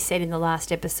don't think we said in the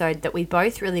last episode, that we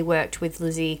both really worked with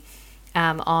Lizzie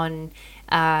on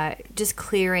just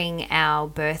clearing our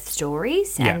birth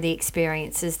stories and the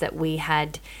experiences that we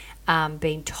had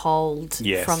been told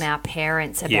from our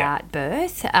parents about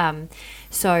birth.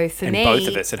 So for me... And both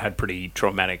of us had pretty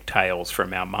traumatic tales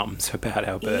from our mums about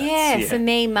our births. Yeah, for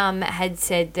me, Mum had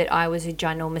said that I was a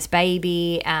ginormous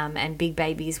baby, and big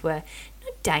babies were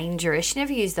not dangerous. She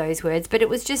never used those words, but it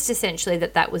was just essentially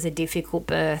that was a difficult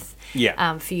birth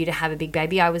for you to have a big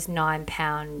baby. I was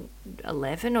 £9.11 or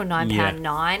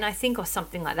 £9.9, I think, or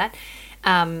something like that.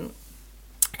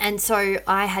 And so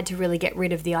I had to really get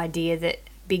rid of the idea that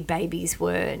big babies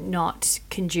were not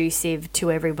conducive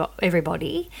to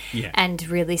everybody and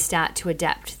really start to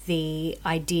adapt the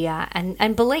idea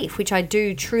and belief, which I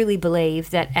do truly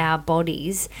believe, that our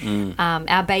bodies,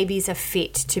 our babies are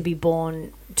fit to be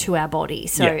born to our body.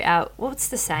 So what's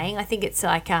the saying? I think it's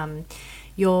like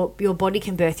your body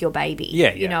can birth your baby.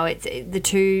 You know, it's the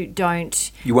two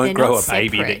don't. You won't grow a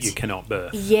baby that you cannot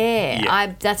birth.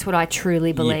 That's what I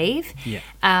truly believe.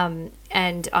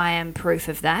 And I am proof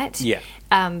of that.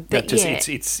 But it's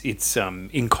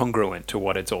incongruent to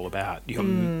what it's all about.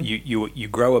 You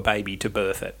grow a baby to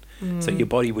birth it, so your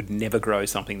body would never grow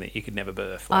something that you could never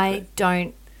birth. It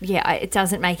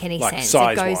doesn't make any sense.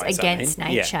 It goes against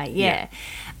nature.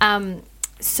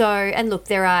 So, and look,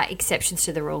 there are exceptions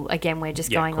to the rule. Again, we're just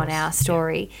going on our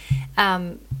story.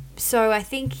 So I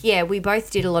think, we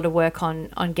both did a lot of work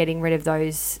on getting rid of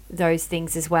those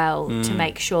things as well, to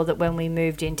make sure that when we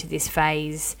moved into this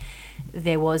phase,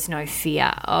 there was no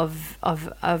fear of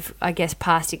I guess,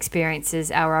 past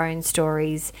experiences, our own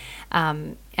stories,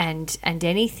 and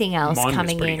anything else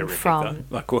coming in horrific, from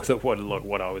though. Like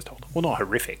what I was told. Well, not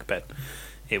horrific, but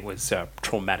it was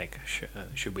traumatic,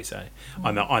 should we say?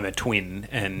 I'm a twin,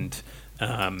 and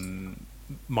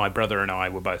my brother and I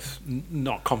were both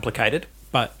not complicated,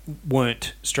 but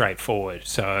weren't straightforward.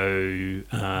 So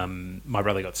my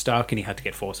brother got stuck and he had to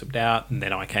get forceps out, and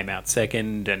then I came out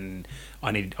second, and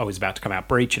I was about to come out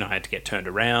breech, and I had to get turned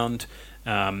around.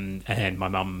 And my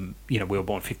mum, we were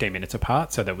born 15 minutes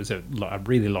apart, so that was a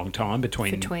really long time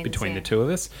between the two of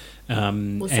us.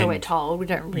 So we're told. We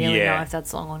don't really know if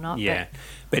that's long or not.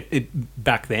 But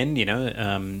back then,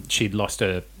 she'd lost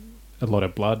a lot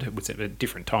of blood. It was at a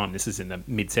different time. This is in the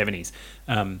mid-70s.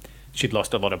 She'd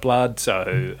lost a lot of blood,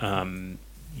 so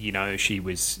she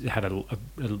had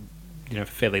a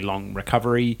fairly long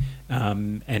recovery,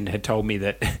 and had told me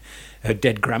that her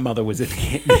dead grandmother was at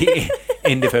the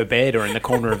end of her bed or in the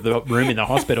corner of the room in the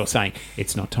hospital saying,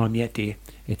 "It's not time yet, dear.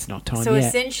 It's not time yet." So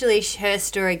essentially, her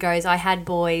story goes, I had two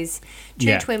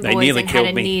twin boys, and had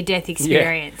a near-death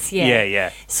experience.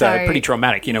 So pretty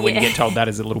traumatic, when you get told that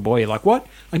as a little boy, you're like, what?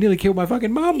 I nearly killed my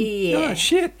fucking mum. Oh,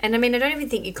 shit. And I mean, I don't even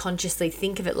think you consciously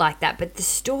think of it like that, but the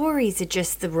stories are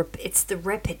just it's the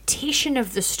repetition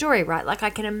of the story, right? Like, I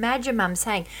can imagine Mum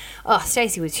saying, "Oh,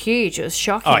 Stacey was huge. It was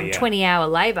shocking. 20-hour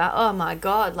labour. Oh, my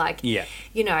God." Like,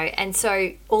 and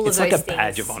so all of those things. It's like a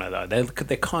badge of honour, though.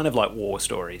 They're kind of like war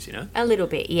stories, A little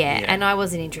bit, and I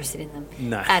wasn't interested in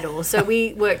them at all. So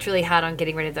we worked really hard on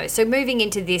getting rid of those. So moving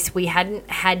into this, we hadn't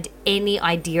had any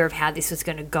idea of how this was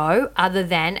going to go, other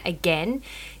than, again,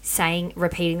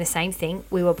 repeating the same thing.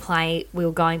 We were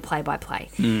going play by play.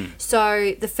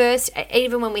 So the first,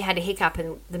 even when we had a hiccup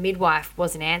and the midwife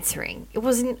wasn't answering, it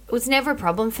was never a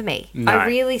problem for me. No. I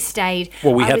really stayed.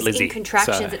 Well, we I had was Lizzie, in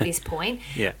contractions at this point.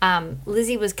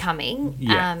 Lizzie was coming,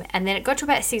 and then it got to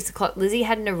about 6 o'clock. Lizzie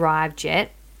hadn't arrived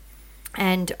yet.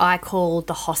 And I called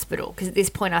the hospital, because at this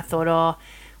point I thought,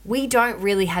 we don't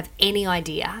really have any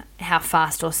idea how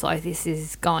fast or slow this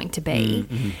is going to be.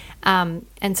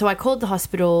 And so I called the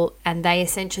hospital, and they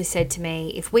essentially said to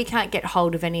me, if we can't get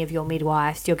hold of any of your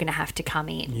midwives, you're going to have to come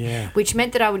in. Which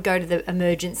meant that I would go to the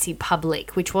emergency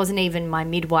public, which wasn't even my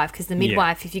midwife, because the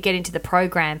midwife, if you get into the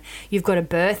program, you've got a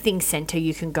birthing centre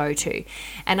you can go to.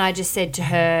 And I just said to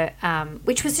her,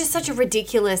 which was just such a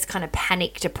ridiculous kind of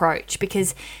panicked approach,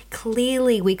 because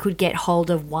clearly we could get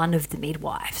hold of one of the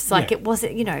midwives. Like, it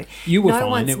wasn't, You were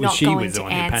fine. It was she was the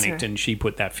one who panicked, and she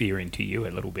put that fear into you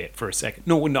a little bit for a second.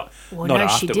 No, not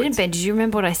afterwards. She didn't, Ben. Did you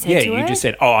remember what I said to her? Yeah, you just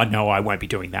said, "Oh, no, I won't be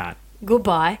doing that."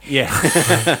 Goodbye. Yeah.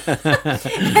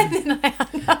 And then I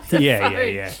hung up the phone.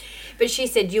 Yeah. But she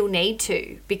said you'll need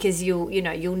to because you'll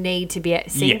need to be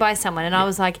seen by someone. And I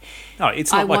was like, no,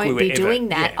 it's not I like won't we were be ever, doing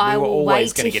that. we I were will always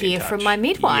wait to gonna get in hear touch. from my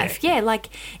midwife. Yeah, like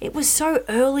it was so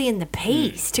early in the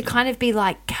piece to kind of be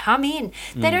like, come in.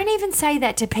 They don't even say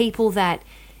that to people that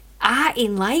are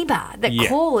in labour that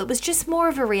call. It was just more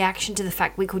of a reaction to the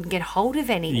fact we couldn't get hold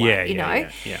of anyone,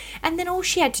 Yeah. And then all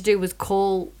she had to do was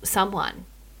call someone.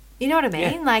 You know what I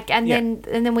mean?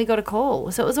 And then we got a call.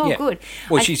 So it was all good.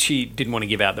 Well, she didn't want to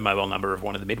give out the mobile number of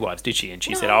one of the midwives, did she? And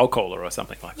she said, I'll call her or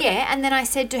something like that. Yeah, and then I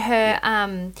said to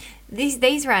her,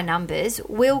 these are our numbers.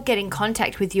 We'll get in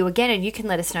contact with you again and you can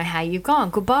let us know how you've gone.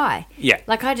 Goodbye. Yeah.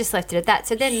 Like I just left it at that.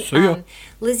 So then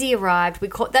Lizzie arrived.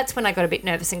 That's when I got a bit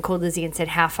nervous and called Lizzie and said,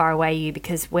 how far away are you?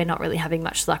 Because we're not really having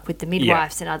much luck with the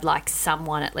midwives and I'd like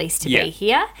someone at least to be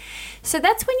here. So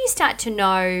that's when you start to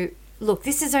know, look,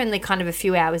 this is only kind of a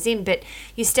few hours in, but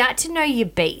you start to know your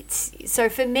beats. So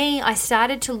for me, I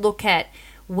started to look at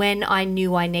when I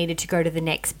knew I needed to go to the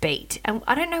next beat. And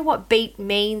I don't know what beat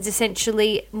means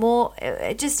essentially, more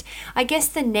just, I guess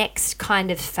the next kind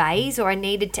of phase, or I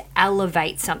needed to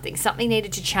elevate something. Something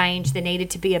needed to change. There needed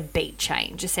to be a beat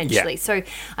change essentially. Yeah. So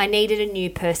I needed a new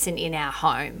person in our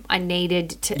home. I needed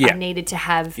to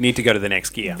have... You need to go to the next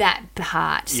gear. That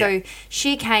part. So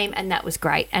she came and that was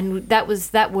great. And that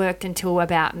worked until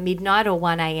about midnight or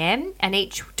 1 a.m. And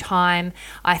each time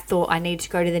I thought I need to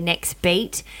go to the next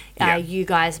beat. You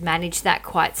guys managed that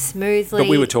quite smoothly. But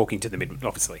we were talking to the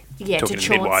obviously. Yeah, talking to to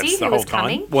the midwives Chauncey, the who whole was time.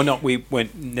 coming. Well, we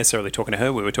weren't necessarily talking to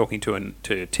her. We were talking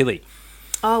to Tilly.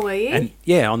 Oh, were you?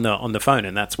 And on the phone,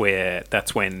 and that's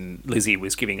when Lizzie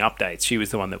was giving updates. She was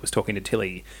the one that was talking to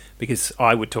Tilly because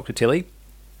I would talk to Tilly.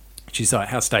 She's like,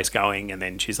 "How's Stace going?" And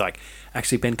then she's like,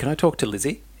 "Actually, Ben, can I talk to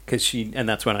Lizzie?" And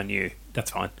that's when I knew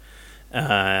that's fine.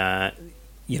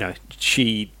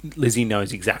 Lizzie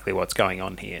knows exactly what's going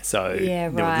on here. So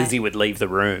Lizzie would leave the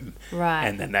room,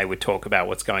 and then they would talk about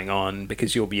what's going on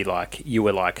because you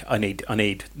were like, I need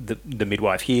the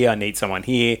midwife here, I need someone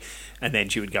here, and then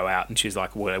she would go out and she's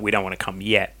like, well, we don't want to come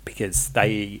yet because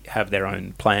they have their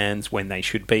own plans when they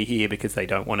should be here because they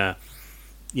don't want to,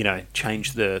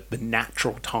 change the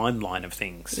natural timeline of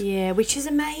things. Yeah, which is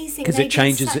amazing. Because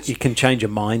it can change a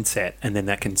mindset and then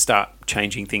that can start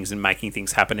changing things and making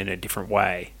things happen in a different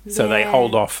way. So they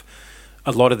hold off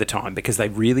a lot of the time because they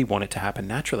really want it to happen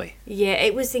naturally. Yeah,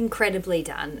 it was incredibly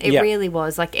done. It really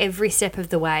was, like every step of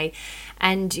the way.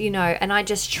 And, and I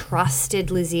just trusted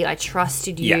Lizzie. I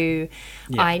trusted you.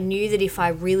 Yeah. I knew that if I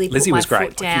really put Lizzie my was great.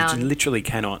 foot down... Like you literally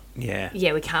cannot, Yeah,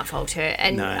 we can't fault her.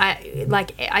 And no.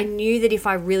 I knew that if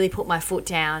I really put my foot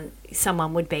down,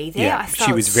 someone would be there. Yeah, I felt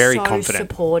she was very so confident.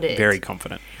 supported. Very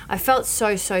confident. I felt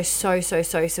so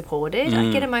supported.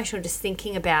 I get emotional just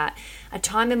thinking about a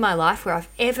time in my life where I've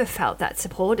ever felt that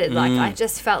supported. Like I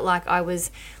just felt like I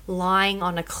was lying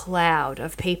on a cloud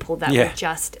of people that were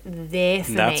just there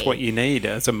for me. That's what you need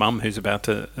as a mum who's about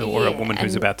to, or a woman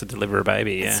who's about to deliver a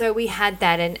baby. Yeah. So we had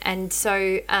that, and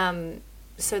so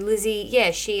so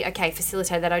Lizzie, she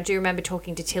facilitated that. I do remember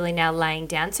talking to Tilly now laying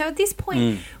down. So at this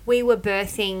point, we were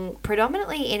birthing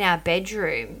predominantly in our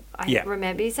bedroom. I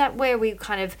remember. Is that where we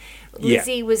kind of,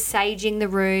 Lizzie was saging the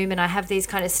room, and I have these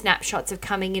kind of snapshots of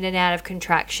coming in and out of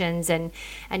contractions and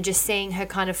just seeing her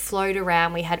kind of float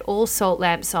around. We had all salt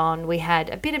lamps on. We had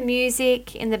a bit of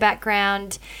music in the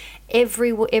background.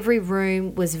 Every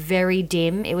room was very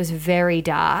dim. It was very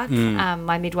dark.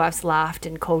 My midwives laughed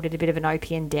and called it a bit of an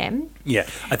opium den. Yeah,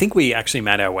 I think we actually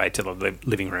made our way to the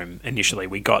living room initially.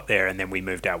 We got there and then we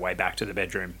moved our way back to the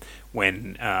bedroom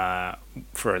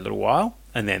for a little while.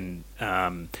 And then, I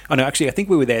think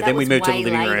we were there. Then we moved to the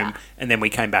living room and then we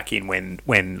came back in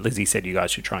when Lizzie said you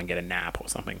guys should try and get a nap or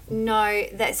something. No,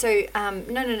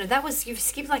 no. That was, you've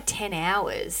skipped like 10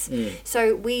 hours.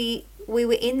 So we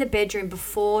were in the bedroom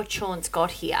before Chance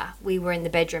got here. We were in the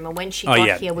bedroom, and when she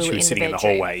got here, we were in the bedroom. She was sitting in the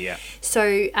hallway,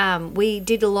 So we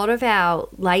did a lot of our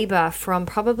labour from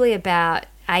probably about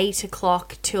 8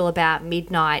 o'clock till about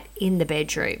midnight in the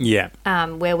bedroom. Yeah.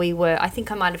 Where we were, I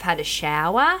think I might have had a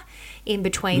shower in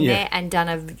between there and done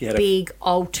a big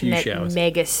ultimate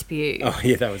mega spew. Oh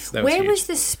yeah, that was Where huge. Was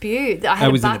the spew? I had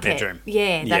a bucket. In the bedroom.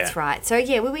 Yeah, that's right. So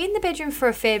we were in the bedroom for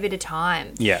a fair bit of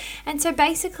time. Yeah. And so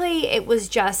basically it was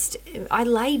just, I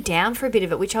laid down for a bit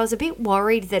of it, which I was a bit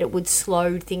worried that it would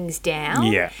slow things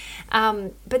down. Yeah.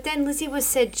 But then Lizzie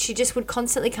said she just would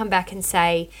constantly come back and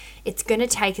say, it's going to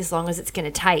take as long as it's going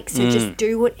to take. So just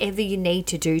do whatever you need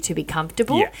to do to be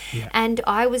comfortable. Yeah, yeah. And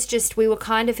we were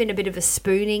kind of in a bit of a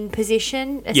spooning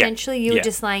position, essentially. You were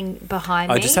just laying behind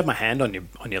me. I just had my hand on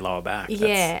your lower back.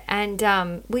 Yeah. And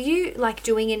were you like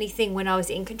doing anything when I was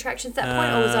in contractions at that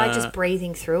point, or was I just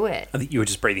breathing through it? I think you were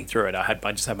just breathing through it.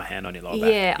 I just had my hand on your lower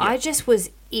back. Yeah, I just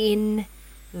was in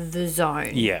the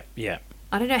zone. Yeah, yeah.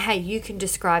 I don't know how you can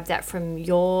describe that from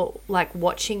your, like,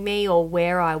 watching me or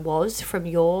where I was from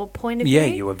your point of view. Yeah,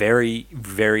 you were very,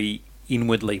 very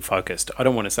inwardly focused. I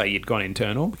don't want to say you'd gone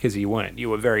internal because you weren't. You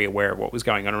were very aware of what was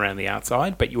going on around the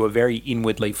outside, but you were very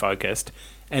inwardly focused.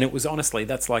 And it was honestly,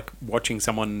 that's like watching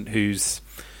someone who's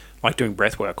like doing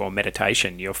breath work or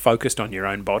meditation. You're focused on your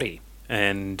own body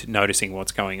and noticing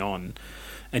what's going on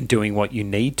and doing what you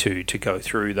need to go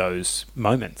through those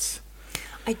moments.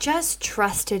 I just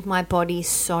trusted my body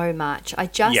so much.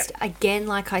 Again,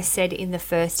 like I said in the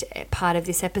first part of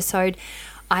this episode,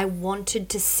 I wanted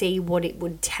to see what it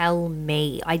would tell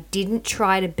me. I didn't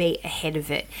try to be ahead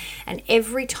of it. And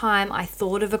every time I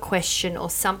thought of a question or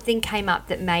something came up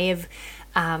that may have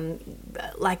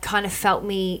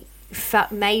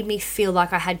made me feel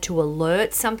like I had to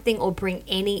alert something or bring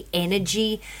any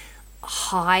energy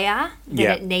higher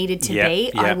than it needed to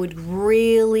be, I would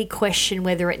really question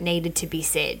whether it needed to be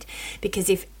said. Because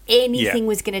if anything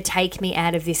was going to take me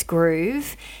out of this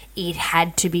groove, it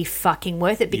had to be fucking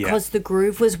worth it, because the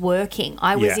groove was working.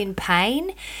 I was in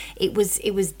pain. It was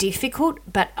difficult,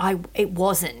 but it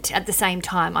wasn't at the same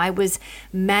time. I was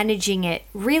managing it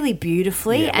really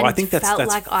beautifully, and I think felt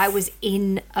like I was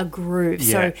in a groove.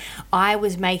 So I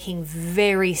was making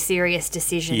very serious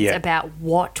decisions about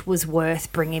what was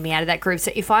worth bringing me out of that groove.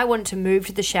 So if I wanted to move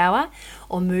to the shower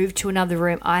or move to another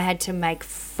room, I had to make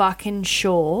fucking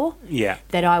sure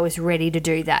that I was ready to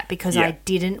do that, because I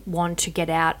didn't want to get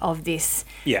out of this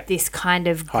kind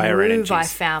of higher groove energies. I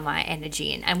found my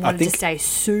energy in, and wanted to stay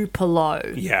super low.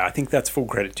 Yeah, I think that's full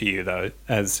credit to you, though,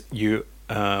 as you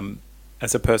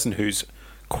as a person who's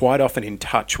quite often in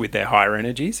touch with their higher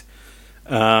energies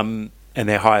and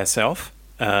their higher self.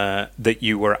 That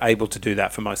you were able to do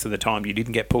that for most of the time. You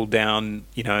didn't get pulled down,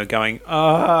 going,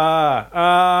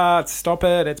 stop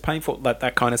it, it's painful,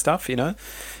 that kind of stuff,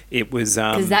 It was...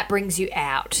 Because that brings you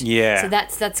out. Yeah. So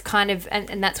that's kind of...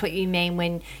 And that's what you mean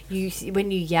when you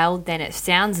yelled then. It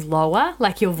sounds lower,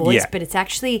 like your voice, but it's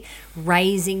actually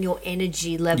raising your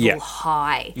energy level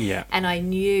high. Yeah. And I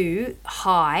knew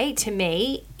high, to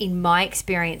me, in my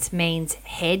experience, means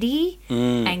heady,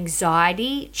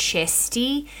 anxiety,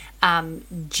 chesty,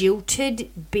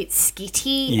 jilted, bit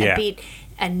skitty, a bit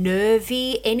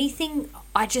nervy, anything.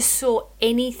 I just saw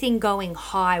anything going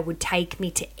high would take me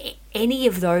to any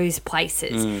of those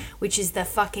places, which is the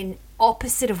fucking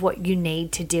opposite of what you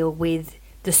need to deal with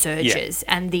the surges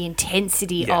and the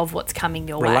intensity of what's coming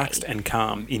your way. Relaxed and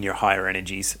calm in your higher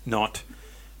energies, not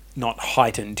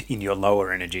heightened in your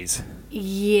lower energies.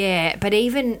 Yeah, but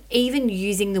even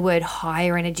using the word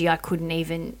higher energy, I couldn't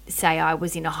even say I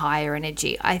was in a higher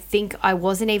energy. I think I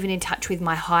wasn't even in touch with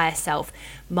my higher self.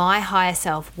 My higher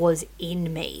self was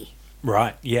in me.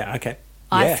 Right, yeah, okay.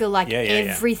 I feel like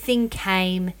everything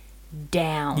came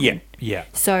down. Yeah.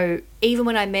 So even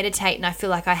when I meditate and I feel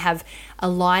like I have a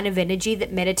line of energy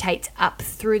that meditates up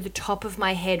through the top of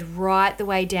my head, right the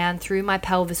way down through my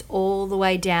pelvis, all the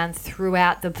way down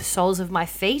throughout the soles of my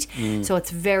feet. So it's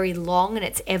very long and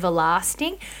it's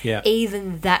everlasting. Yeah.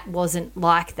 Even that wasn't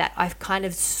like that. I kind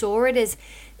of saw it as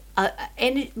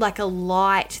like a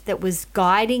light that was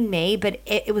guiding me, but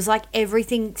it was like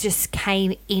everything just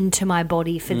came into my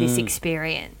body for this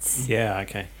experience. Yeah,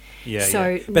 okay. Yeah,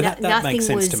 so but that nothing makes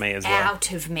sense was to me as well.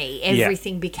 out of me.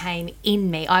 Everything became in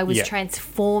me. I was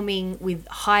transforming with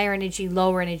higher energy,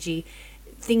 lower energy,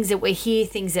 things that were here,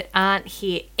 things that aren't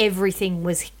here. Everything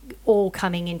was all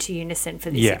coming into unison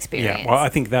for this experience. Yeah, well, I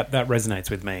think that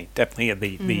resonates with me.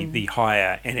 Definitely the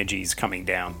higher energies coming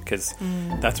down, because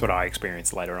that's what I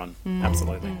experienced later on.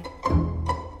 Absolutely.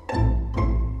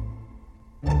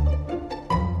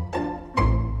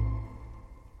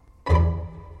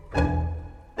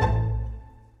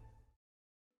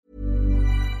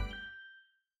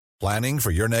 Planning for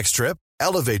your next trip?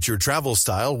 Elevate your travel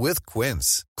style with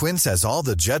Quince. Quince has all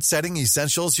the jet-setting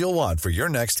essentials you'll want for your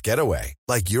next getaway,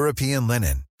 like European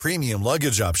linen, premium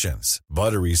luggage options,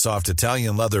 buttery soft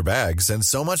Italian leather bags, and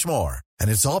so much more.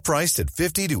 And it's all priced at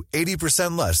 50 to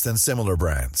 80% less than similar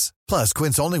brands. Plus,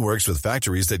 Quince only works with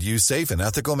factories that use safe and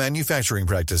ethical manufacturing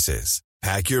practices.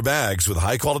 Pack your bags with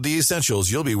high-quality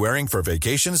essentials you'll be wearing for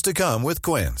vacations to come with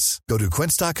Quince. Go to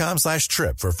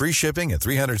quince.com/trip for free shipping and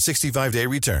 365-day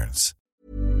returns.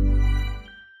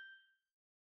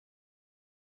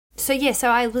 So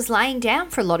I was laying down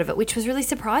for a lot of it, which was really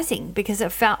surprising because I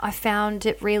found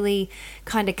it really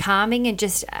kind of calming and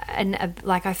just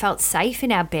like I felt safe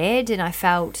in our bed, and I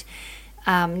felt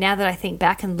now that I think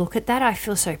back and look at that, I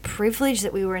feel so privileged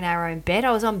that we were in our own bed.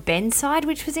 I was on Ben's side,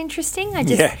 which was interesting.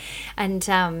 And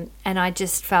I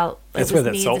just felt that's it was where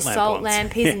that near the salt salt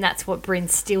lamp lamp is, and that's what Bryn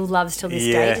still loves till this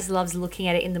day. Yeah. Just loves looking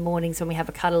at it in the mornings when we have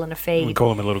a cuddle and a feed. We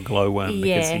call him a little glowworm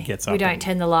because he gets up. We don't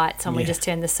turn the lights on. We just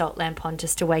turn the salt lamp on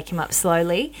just to wake him up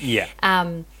slowly. Yeah.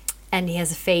 And he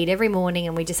has a feed every morning,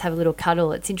 and we just have a little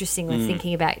cuddle. It's interesting. We're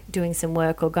thinking about doing some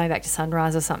work or going back to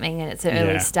Sunrise or something, and it's an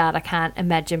early start. I can't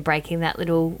imagine breaking that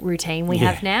little routine we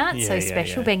have now. It's so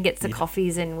special. Ben gets the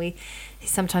coffees, and he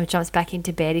sometimes jumps back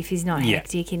into bed if he's not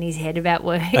hectic in his head about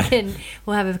work, and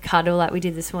we'll have a cuddle like we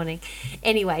did this morning.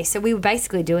 Anyway, so we were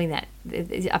basically doing that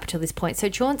up until this point. So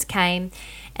Chauncey came,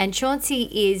 and Chauncey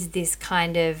is this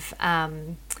kind of...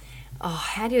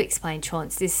 how do you explain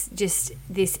Chauncey?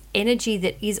 This energy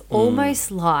that is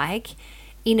almost like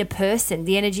in a person,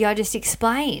 the energy I just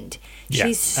explained. Yeah,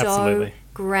 she's so absolutely.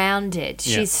 grounded.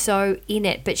 Yeah. She's so in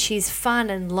it, but she's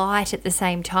fun and light at the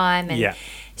same time, and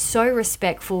so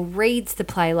respectful, reads the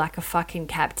play like a fucking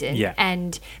captain,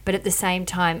 but at the same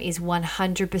time is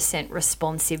 100%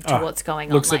 responsive to what's going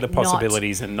on. Looks at the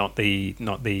possibilities and not the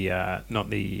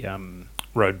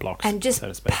roadblocks, and just so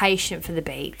to speak. patient for the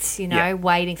beats,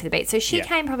 waiting for the beats. So she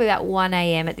came probably about 1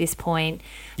 a.m. at this point.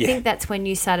 I think that's when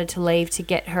you started to leave to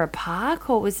get her a park,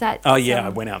 or was that... Oh, yeah, I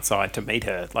went outside to meet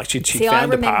her. Like, she See,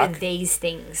 found a park. I remember these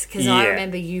things because I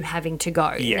remember you having to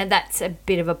go. Yeah. And that's a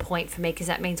bit of a point for me because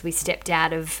that means we stepped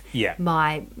out of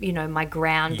my, my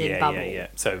grounded bubble. Yeah.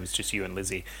 So it was just you and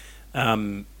Lizzie.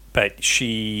 But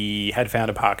she had found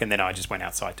a park, and then I just went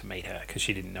outside to meet her because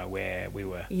she didn't know where we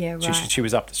were. Yeah, right. She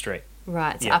was up the street.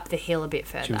 Right, so up the hill a bit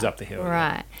further. She was up the hill.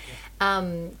 Right.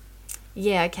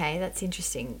 Okay, that's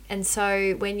interesting. And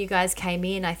so when you guys came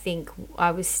in, I think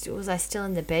was I still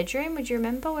in the bedroom? Would you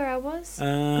remember where I was?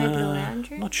 Maybe the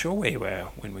lounge room? Not sure where you were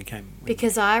when we came.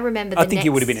 Because I remember I think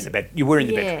you would have been in the bed. You were in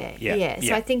the bedroom. Yeah.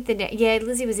 So I think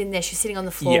Lizzie was in there. She was sitting on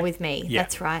the floor with me. Yeah.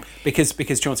 That's right.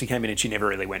 Because Chauncey came in and she never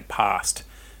really went past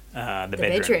the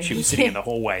bedroom. She was sitting in the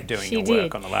hallway doing her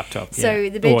work on the laptop. So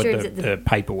the bedroom's at the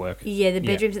paperwork. Yeah, the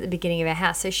bedroom's at the beginning of our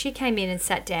house. So she came in and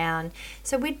sat down.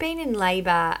 So we'd been in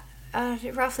labour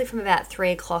roughly from about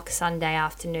 3 o'clock Sunday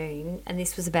afternoon, and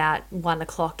this was about 1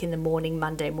 o'clock in the morning,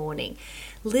 Monday morning.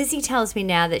 Lizzie tells me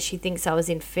now that she thinks I was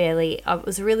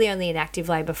really only in active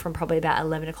labour from probably about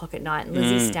 11 o'clock at night, and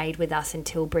Lizzie stayed with us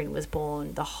until Bryn was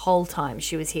born the whole time.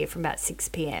 She was here from about 6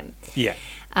 p.m. Yeah.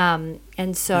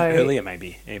 And so... Earlier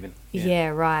maybe, even. Yeah,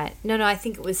 right. No, I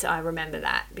think it was... I remember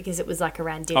that because it was like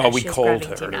around dinner. Oh, we She was called grabbing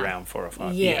her at dinner. around 4 or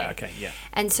 5. Yeah. Okay, yeah.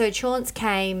 And so Chauncey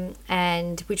came,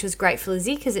 which was great for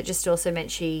Lizzie because it just also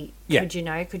meant she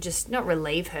could just not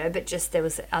relieve her, but just there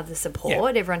was other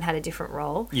support. Yeah. Everyone had a different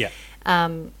role. Yeah.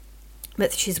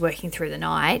 But she's working through the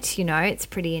night, it's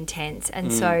pretty intense.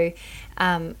 And so,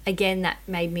 again, that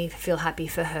made me feel happy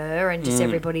for her, and just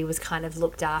everybody was kind of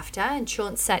looked after. And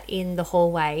Chauncey sat in the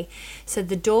hallway. So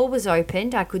the door was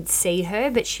opened. I could see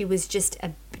her, but she was just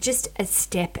a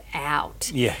step out.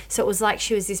 Yeah. So it was like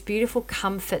she was this beautiful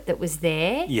comfort that was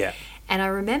there. Yeah. And I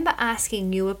remember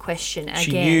asking you a question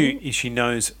again. She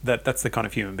knows that's the kind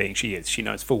of human being she is. She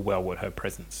knows full well what her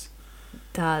presence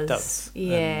does.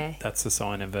 Yeah. And that's a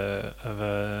sign of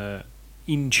a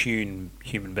in tune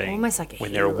human being. Almost like a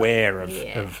when healer. they're aware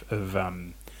of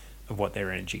what their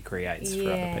energy creates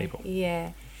for other people.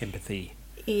 Yeah. Empathy.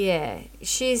 Yeah.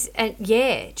 Just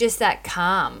that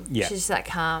calm. Yeah. She's just that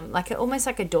calm. Like almost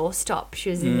like a doorstop. She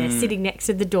was in there sitting next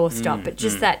to the doorstop, but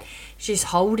just that she's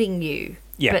holding you.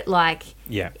 Yeah. But like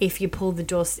if you pull the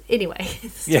door anyway,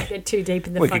 let's not get too deep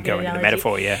in the fucking analogy. We could go into the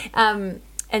metaphor, yeah.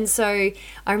 And so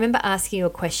I remember asking you a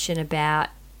question about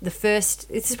this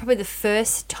is probably the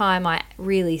first time I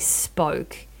really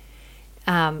spoke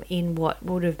in what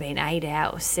would have been 8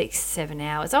 hours, 6, 7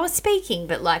 hours. I was speaking,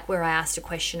 but like where I asked a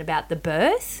question about the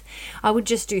birth, I would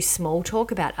just do small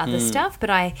talk about other stuff. But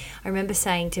I remember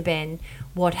saying to Ben,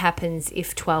 what happens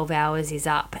if 12 hours is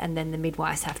up and then the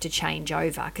midwives have to change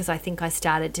over? Because I think I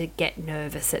started to get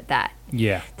nervous at that.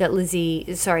 Yeah. That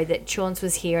Chauncey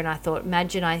was here, and I thought,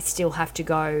 imagine I still have to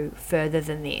go further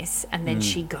than this. And then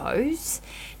she goes.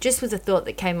 Just was a thought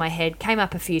that came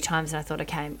up a few times, and I thought,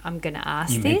 okay, I'm going to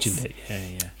ask you this. mentioned it,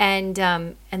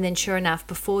 yeah. And then sure enough,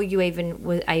 before you even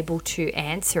were able to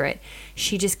answer it,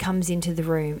 she just comes into the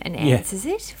room and answers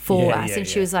it for us. And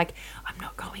she was like, I'm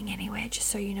not going anywhere, just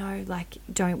so you know, like,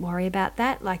 don't worry about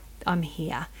that. Like, I'm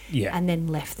here. Yeah. And then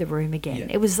left the room again. Yeah.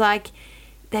 It was like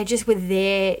they just were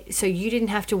there, so you didn't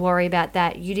have to worry about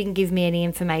that. You didn't give me any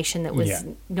information that was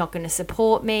not going to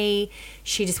support me.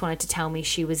 She just wanted to tell me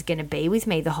she was going to be with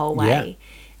me the whole way,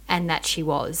 and that she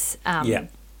was.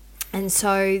 And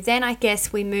so then I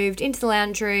guess we moved into the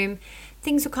lounge room.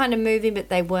 Things were kind of moving, but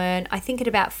they weren't. I think at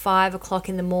about 5 o'clock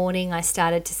in the morning, I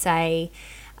started to say,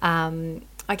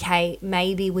 okay,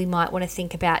 maybe we might want to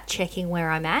think about checking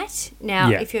where I'm at. Now,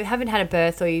 if you haven't had a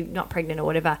birth or you're not pregnant or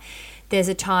whatever, there's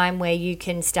a time where you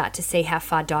can start to see how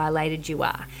far dilated you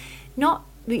are. Not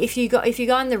if you go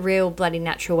in the real bloody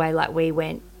natural way like we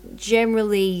went.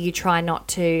 Generally, you try not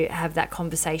to have that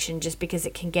conversation just because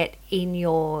it can get in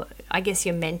your, I guess,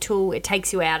 your mental. It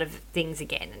takes you out of things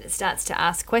again, and it starts to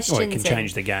ask questions. Or it can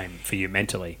change the game for you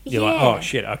mentally. You're like, oh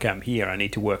shit, okay, I'm here. I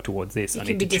need to work towards this. I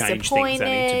need to change things. I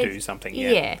need to do something.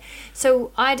 Yeah.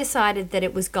 So I decided that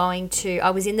it was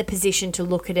I was in the position to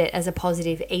look at it as a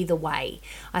positive either way.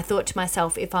 I thought to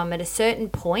myself, if I'm at a certain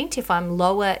point, if I'm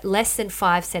less than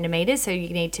 5 centimeters, so you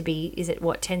need to be,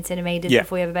 10 centimeters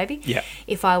before you have a baby? Yeah.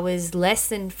 If I was less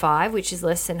than 5, which is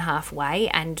less than halfway,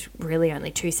 and really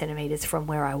only 2 centimeters from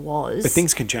where I was. But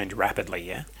things can change rapidly,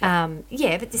 yeah?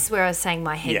 But this is where I was saying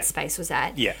my headspace was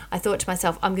at. Yeah. I thought to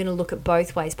myself, I'm going to look at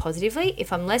both ways positively.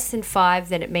 If I'm less than 5,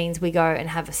 then it means we go and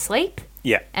have a sleep.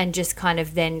 Yeah. And just kind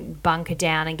of then bunker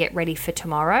down and get ready for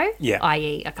tomorrow. Yeah.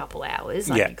 I.e. a couple hours.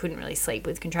 You couldn't really sleep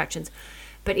with contractions.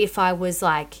 But if I was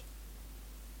like,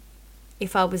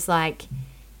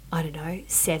 I don't know,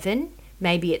 7,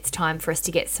 maybe it's time for us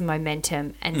to get some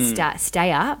momentum and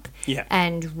stay up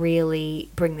and really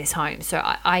bring this home. So,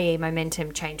 i.e.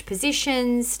 momentum, change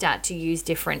positions, start to use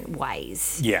different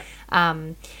ways. Yeah.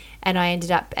 And I ended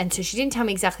up, and so she didn't tell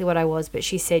me exactly what I was, but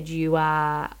she said you're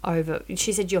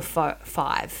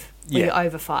 5. You're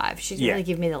over 5. She didn't really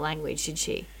give me the language, did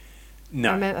she?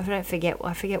 No. I forget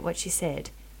what she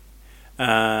said.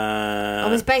 I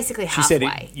was basically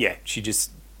halfway.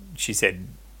 She said,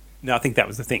 no, I think that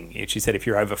was the thing. She said, if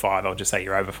you're over 5, I'll just say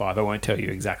you're over 5. I won't tell you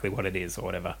exactly what it is or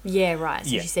whatever. Yeah, right.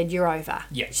 So she said, you're over.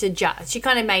 Yeah. She said, she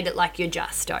kind of made it like you're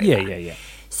just over. Yeah.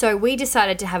 So we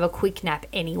decided to have a quick nap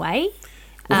anyway.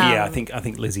 Well, I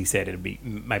think Lizzie said it'd be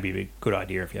maybe a good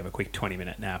idea if you have a quick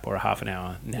 20-minute nap or a half an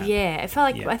hour nap. Yeah, it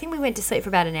felt like I think we went to sleep for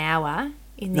about an hour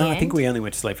in the end. No, I think we only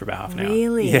went to sleep for about half an hour.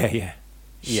 Really? Yeah.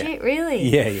 Shit, really?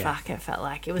 Yeah. Fuck, it felt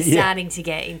like it was starting to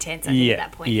get intense, I think, at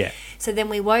that point. Yeah. So then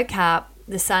we woke up,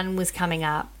 the sun was coming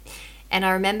up, and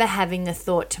I remember having the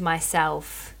thought to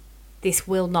myself, this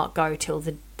will not go till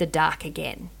the dark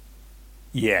again.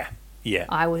 Yeah.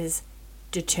 I was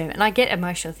determined. And I get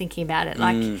emotional thinking about it.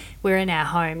 Like, we're in our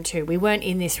home too. We weren't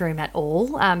in this room at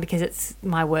all because it's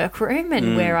my work room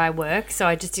and where I work. So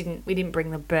we didn't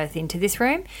bring the birth into this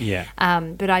room. Yeah.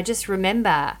 But I just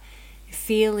remember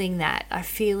feeling that.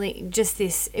 Just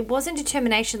this, it wasn't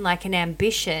determination like an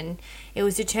ambition. It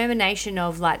was determination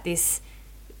of like this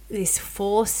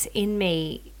force in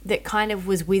me that kind of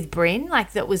was with Bryn,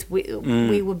 like that was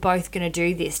we were both going to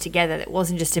do this together. That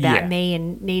wasn't just about me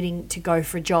and needing to go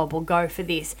for a job or go for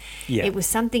this. Yeah. It was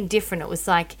something different. It was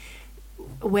like,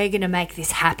 we're going to make this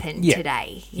happen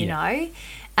today, you know?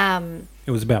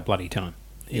 It was about bloody time.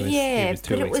 It was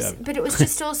 2 weeks over. But it was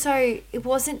just also, it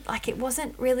wasn't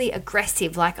really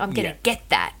aggressive, like I'm going to get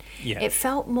that. Yeah. It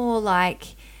felt more like,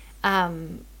 I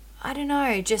don't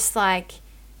know, just like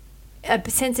a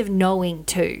sense of knowing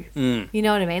too. You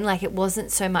know what I mean? Like it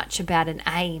wasn't so much about an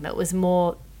aim. It was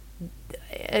more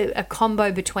a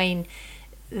combo between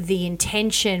the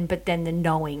intention but then the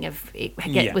knowing of it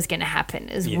was going to happen.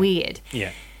 It was weird. Yeah.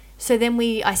 So then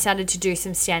I started to do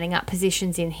some standing up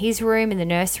positions in his room, in the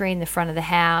nursery, in the front of the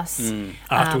house.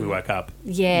 After we woke up.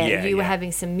 You were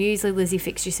having some muesli. Lizzie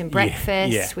fixed you some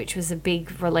breakfast, which was a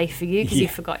big relief for you because you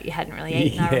forgot you hadn't really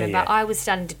eaten. I remember I was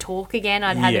starting to talk again.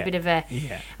 I'd had a bit of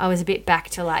I was a bit back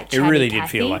to like chatty It really did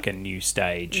Cathy. feel like a new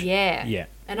stage. Yeah. Yeah.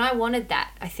 And I wanted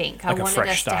that, I think. Like I wanted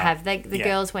us to have... The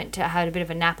girls went to had a bit of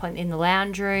a nap in the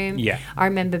lounge room. Yeah. I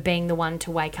remember being the one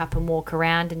to wake up and walk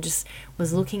around and just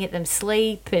was looking at them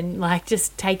sleep and, like,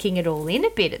 just taking it all in a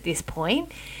bit at this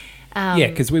point.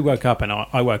 Because we woke up and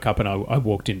I woke up and I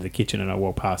walked into the kitchen and I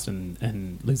walked past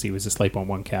and Lizzie was asleep on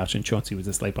one couch and Chauncey was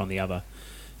asleep on the other.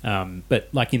 But,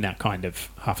 like, in that kind of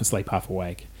half asleep, half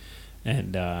awake.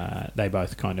 And they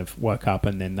both kind of woke up,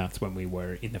 and then that's when we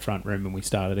were in the front room and we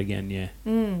started again.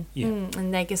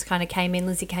 And they just kind of came in.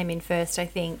 Lizzie came in first, I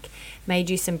think, made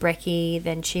you some brekkie.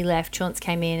 Then she left. Chauncey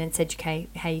came in and said, "Okay,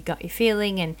 how you got your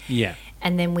feeling?"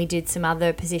 And then we did some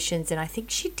other positions, and I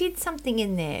think she did something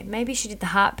in there. Maybe she did the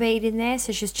heartbeat in there,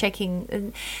 so she was checking.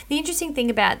 And the interesting thing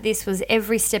about this was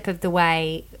every step of the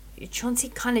way, Chauncey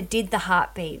kind of did the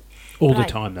heartbeat. All but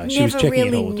the time, though. I She was never checking it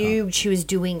really all the time. knew she was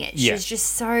doing it. She Yeah. was just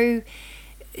so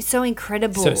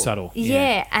incredible. So subtle,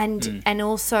 Yeah, and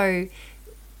also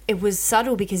it was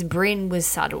subtle because Bryn was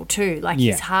subtle too. Like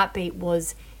Yeah. his heartbeat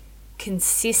was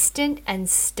consistent and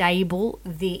stable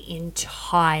the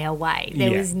entire way.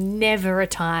 There Yeah. was never a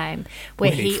time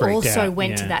where When he he freaked also out,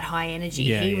 went to yeah. that high energy.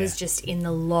 Yeah, he yeah. was just in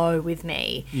the low with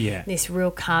me. Yeah. This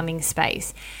real calming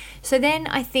space. So then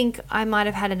I think I might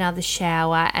have had another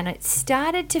shower and it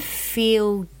started to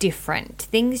feel different.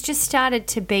 Things just started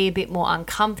to be a bit more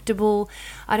uncomfortable.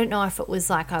 I don't know if it was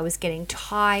like I was getting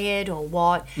tired or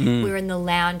what. We were in the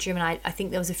lounge room and I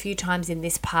think there was a few times in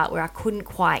this part where I couldn't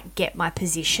quite get my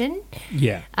position,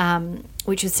 Yeah.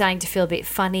 which was starting to feel a bit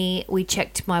funny. We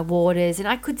checked my waters and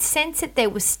I could sense that there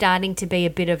was starting to be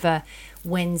a bit of a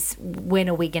when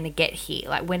are we going to get here?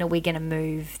 Like, when are we going to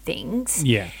move things?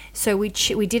 Yeah. So we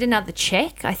did another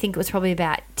check. I think it was probably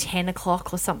about 10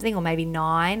 o'clock or something, or maybe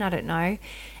 9. I don't know.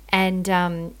 And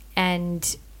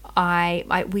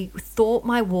we thought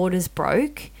my waters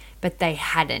broke, but they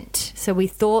hadn't. So we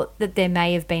thought that there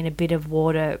may have been a bit of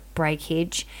water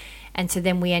breakage, and so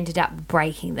then we ended up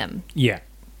breaking them Yeah.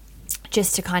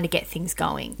 just to kind of get things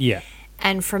going. Yeah.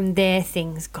 And from there,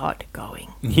 things got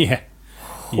going. Yeah.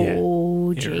 Yeah.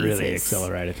 Oh, It Jesus. really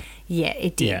accelerated. Yeah,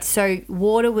 it did. Yeah. So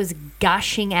water was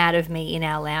gushing out of me in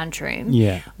our lounge room.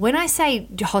 Yeah. When I say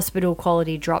hospital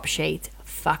quality drop sheets,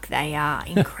 fuck, they are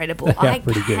incredible. They are I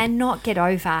pretty good. cannot get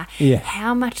over Yeah.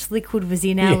 how much liquid was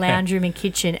in our Yeah. lounge room and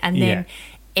kitchen, and then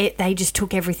they just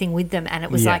took everything with them, and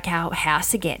it was Yeah. like our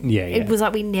house again. Yeah, yeah. It was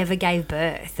like we never gave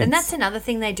birth. And that's another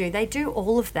thing they do. They do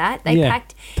all of that. They Yeah.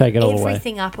 packed Take it all away.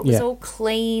 everything up. It was Yeah. all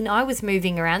clean. I was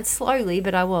moving around slowly,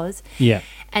 but I was. Yeah.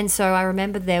 And so I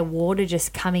remember their water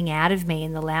just coming out of me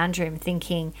in the lounge room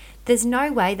thinking, there's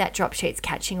no way that drop sheet's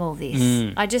catching all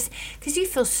this. I just, because you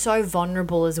feel so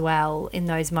vulnerable as well in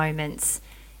those moments.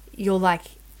 You're like,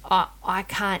 I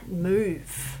can't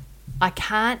move. I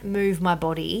can't move my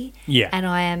body. Yeah. And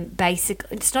I am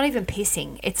basically, it's not even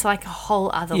pissing. It's like a whole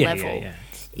other Yeah, level. yeah, yeah.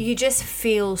 You just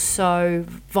feel so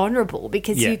vulnerable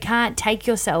because Yeah. you can't take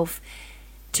yourself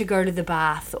to go to the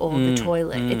bath or the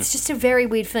toilet. It's just a very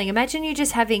weird feeling. Imagine you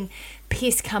just having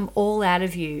piss come all out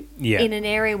of you Yeah. in an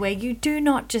area where you do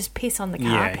not just piss on the Yeah,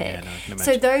 carpet. yeah, no, I can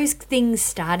So imagine. those things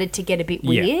started to get a bit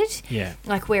Yeah, weird. yeah.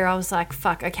 Like where I was like,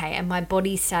 fuck, okay. And my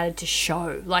body started to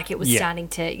show, like it was Yeah. starting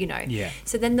to, Yeah.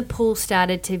 So then the pool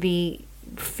started to be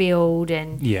filled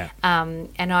and Yeah.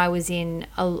 and I was in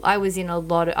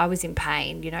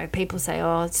pain. People say,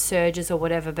 oh, it's surges or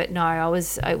whatever, but no,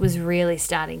 it was really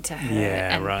starting to hurt.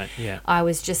 Yeah, and right, yeah. I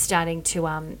was just starting to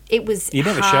it was You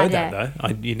never harder. showed that,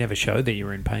 though. You never showed that you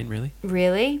were in pain, really?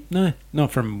 Really? No,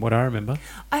 not from what I remember.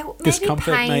 Maybe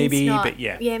Discomfort, pain's maybe, not- but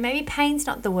yeah. Yeah, maybe pain's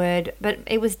not the word, but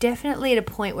it was definitely at a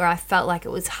point where I felt like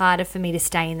it was harder for me to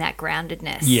stay in that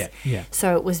groundedness. Yeah, yeah.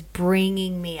 So it was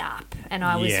bringing me up, and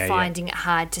I was Yeah, yeah. finding it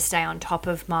hard to stay on top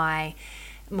of my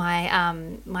fear,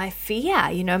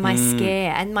 my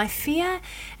scare. And my fear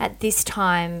at this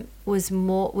time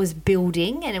was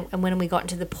building, and when we got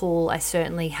into the pool I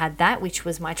certainly had that, which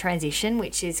was my transition,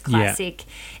 which is classic.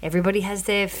 Everybody has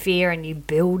their fear and you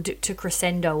build to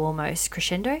crescendo.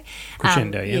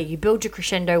 Yeah. You build to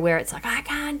crescendo where it's like, I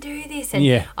can't do this, and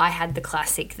Yeah. I had the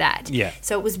classic that. Yeah.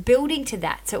 So it was building to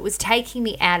that, so it was taking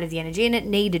me out of the energy, and it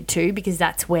needed to, because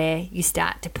that's where you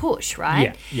start to push,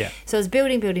 right? Yeah. So I was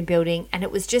building, and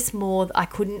it was just more, I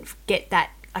couldn't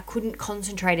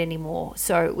concentrate anymore.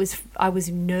 So I was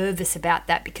nervous about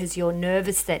that, because you're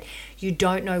nervous that you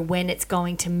don't know when it's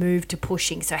going to move to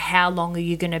pushing. So how long are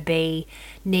you going to be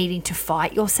needing to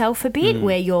fight yourself a bit,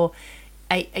 where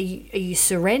are you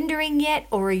surrendering yet,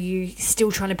 or are you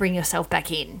still trying to bring yourself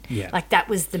back in? Yeah. Like that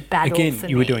was the battle Again, for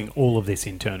me. you were doing all of this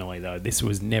internally, though. This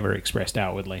was never expressed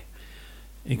outwardly,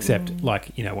 except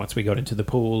once we got into the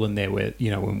pool and there were,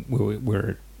 when we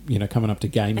were coming up to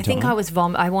game time. I think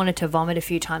I wanted to vomit a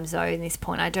few times though in this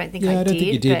point. I don't think I did. I don't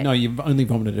think you did. but No, you've only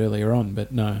vomited earlier on,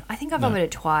 but no. I think I No.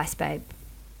 vomited twice, babe.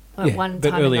 Yeah, One but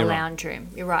time in the earlier on. lounge room.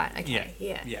 You're right. Okay.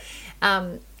 Yeah.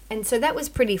 And so that was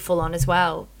pretty full on as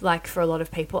well. Like for a lot of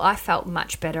people, I felt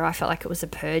much better. I felt like it was a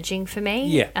purging for me.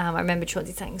 Yeah. I remember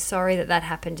Chauncey saying, sorry that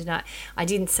happened. And I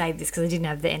didn't say this because I didn't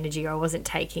have the energy, or I wasn't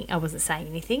saying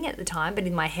anything at the time. But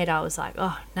in my head, I was like,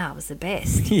 oh, no, it was the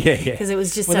best. Yeah. Because it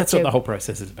was just that's such what the whole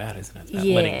process is about, isn't it? It's about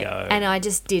letting go. And I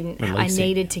just didn't. I Releasing.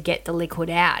 needed to get the liquid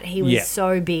out. He was Yeah.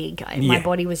 so big. My Yeah.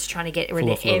 body was trying to get rid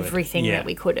Full of of fluid. everything Yeah. that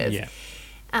we could have. Yeah.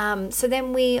 So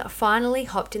then we finally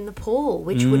hopped in the pool,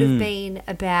 which would have been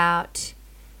about,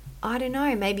 I don't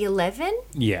know, maybe 11.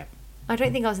 Yeah. I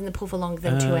don't think I was in the pool for longer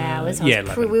than 2 hours.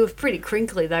 yeah, we were pretty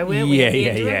crinkly though, weren't we? Yeah, at the yeah,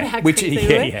 end? Remember yeah. how Which, crinkly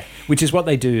we were? yeah. Which is what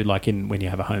they do, like when you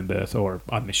have a home birth, or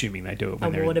I'm assuming they do it when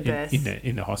A they're water birth.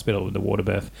 in the hospital with the water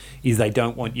birth. Is they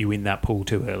don't want you in that pool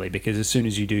too early, because as soon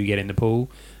as you do get in the pool,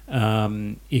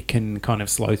 it can kind of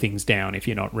slow things down if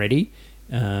you're not ready.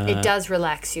 It does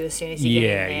relax you as soon as you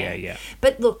get in there. Yeah.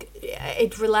 But look,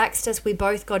 it relaxed us. We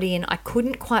both got in. I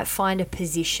couldn't quite find a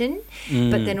position,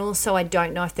 but then also I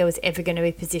don't know if there was ever going to be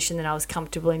a position that I was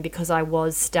comfortable in, because I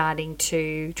was starting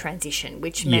to transition,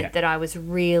 which meant that I was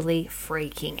really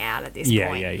freaking out at this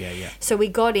point. Yeah. So we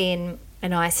got in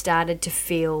and I started to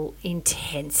feel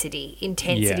intensity.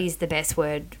 Intensity is the best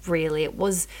word, really. It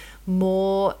was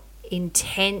more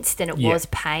intense than it was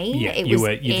pain. Yeah, it was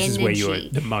this is where you were energy.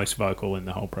 the most vocal in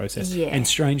the whole process. Yeah. And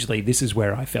strangely, this is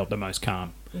where I felt the most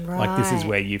calm. Like, this is Right.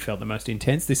 where you felt the most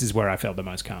intense. This is where I felt the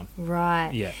most calm.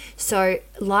 Right. Yeah. So,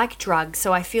 like drugs,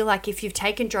 so I feel like if you've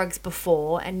taken drugs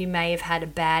before and you may have had a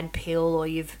bad pill, or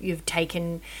you've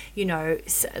taken,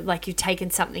 like you've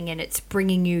taken something and it's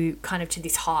bringing you kind of to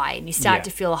this high, and you start to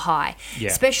feel a high,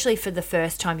 especially for the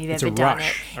first time you've It's ever a done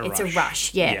rush, it. a It's a rush.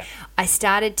 rush, Yeah. I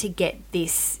started to get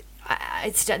this.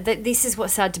 This is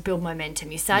what started to build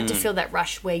momentum. You start to feel that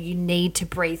rush where you need to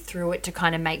breathe through it to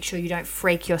kind of make sure you don't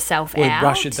freak yourself out.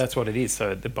 Rush, that's what it is.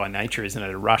 So by nature, isn't it?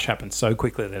 A rush happens so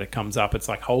quickly that it comes up. It's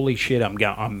like, holy shit, I'm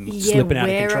slipping out of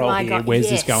where control am I here. go- Where's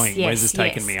this Yes, going? Where's this yes,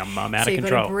 taking yes. me? I'm out so of you've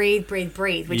control. got to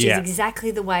breathe, which is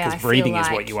exactly the way I Because feel breathing like.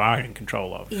 is what you are in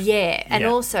control of. Yeah, and Yeah.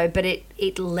 also, but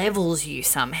it levels you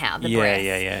somehow, the Yeah, breath.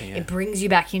 yeah. It brings you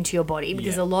back into your body,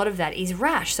 because Yeah. a lot of that is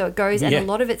rash. So it goes, and Yeah. a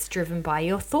lot of it's driven by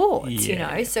your thoughts, Yeah.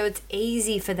 So it's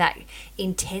easy for that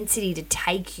intensity to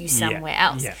take you somewhere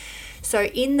else. Yeah. So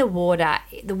in the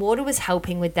water was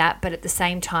helping with that, but at the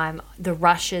same time, the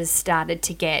rushes started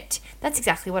to get, that's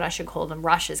exactly what I should call them,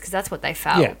 rushes, because that's what they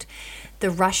felt. Yeah. The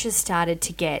rushes started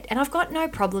to get, and I've got no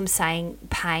problem saying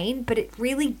pain, but it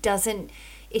really doesn't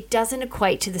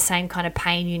equate to the same kind of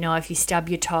pain, if you stub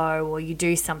your toe or you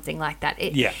do something like that.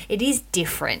 It is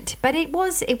different, but it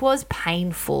was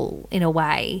painful in a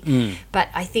way. But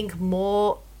I think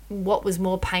what was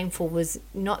more painful was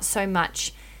not so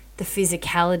much the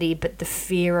physicality, but the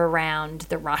fear around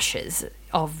the rushes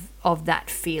of that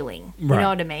feeling. You know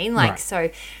what I mean? Like, so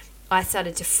I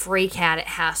started to freak out at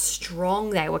how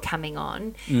strong they were coming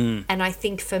on. And I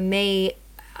think for me,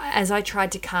 as I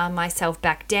tried to calm myself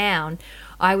back down,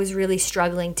 I was really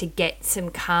struggling to get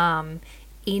some calm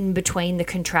in between the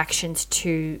contractions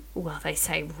they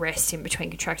say rest in between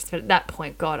contractions, but at that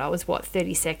point, God, I was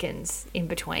 30 seconds in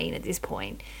between at this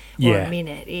point, or a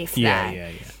minute, if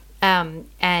that.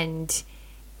 And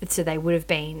so they would have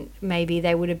been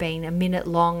a minute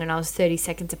long and I was 30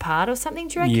 seconds apart or something,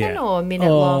 do you reckon? Yeah. Or a minute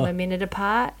long, a minute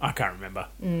apart? I can't remember.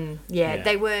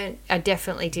 They weren't, I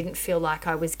definitely didn't feel like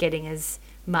I was getting as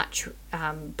much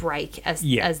break as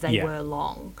they were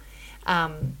long.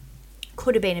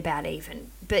 Could have been about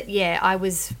even. But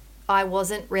I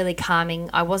wasn't really calming.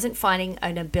 I wasn't finding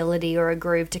an ability or a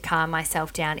groove to calm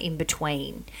myself down in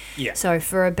between. Yeah. So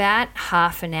for about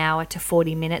half an hour to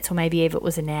 40 minutes, or maybe if it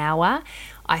was an hour,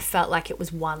 I felt like it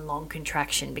was one long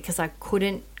contraction, because I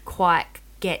couldn't quite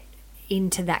get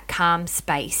into that calm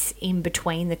space in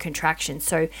between the contractions.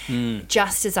 So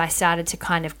just as I started to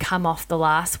kind of come off the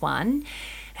last one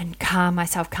and calm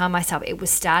myself, it was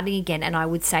starting again, and I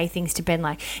would say things to Ben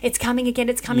like, it's coming again,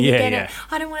 Yeah.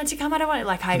 I don't want it to come, I don't want it.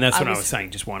 Like, And that's what I was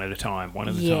saying, just one at a time.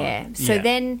 So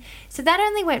that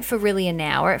only went for really an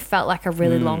hour. It felt like a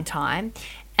really long time.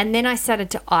 And then I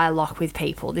started to eye lock with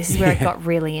people. This is where it got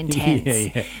really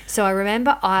intense. So I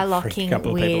remember eye locking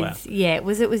with, it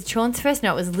was Sean's first.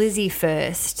 No, it was Lizzie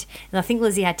first. And I think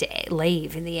Lizzie had to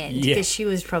leave in the end because she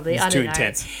was probably, I don't know. Too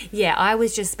intense. Yeah, I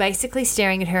was just basically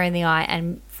staring at her in the eye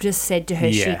and just said to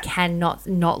her, she cannot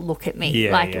not look at me.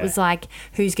 It was like,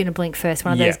 who's going to blink first?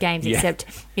 One of those games, except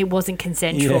it wasn't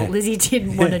consensual. Lizzie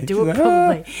didn't want to do it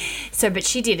probably. So, but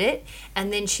she did it,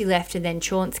 and then she left, and then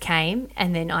Chauncey came,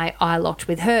 and then I locked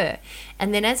with her.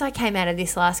 And then as I came out of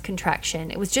this last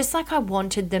contraction, it was just like I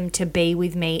wanted them to be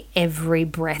with me every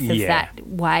breath of that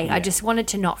way. I just wanted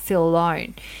to not feel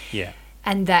alone. Yeah.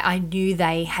 And that I knew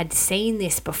they had seen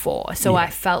this before. So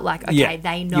I felt like, okay,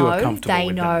 they You were know comfortable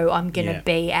with them. I'm going to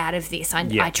be out of this.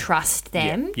 I trust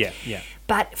them. Yeah.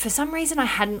 But for some reason, I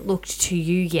hadn't looked to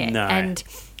you yet. No. And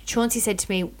Chauncey said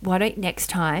to me, why don't next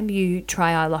time you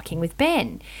try eye locking with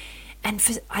Ben?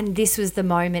 And this was the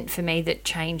moment for me that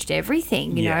changed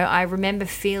everything. You know, I remember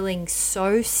feeling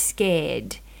so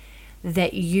scared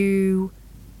that you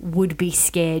would be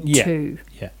scared too.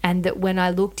 Yeah. And that when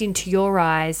I looked into your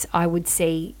eyes, I would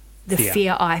see the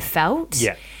fear I felt.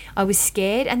 Yeah. I was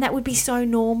scared, and that would be so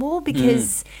normal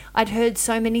because I'd heard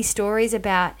so many stories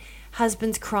about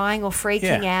husbands crying or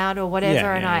freaking out or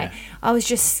whatever, and I was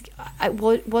just,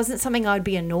 it wasn't something I'd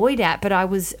be annoyed at, but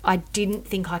I didn't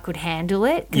think I could handle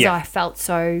it because I felt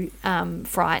so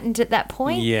frightened at that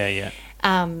point.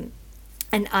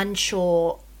 And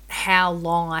unsure how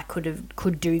long I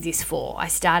could do this for. I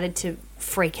started to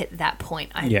freak at that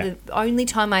point. The only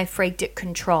time I freaked at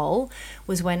control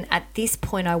was when at this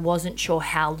point I wasn't sure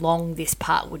how long this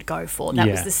part would go for. That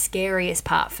was the scariest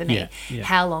part for me.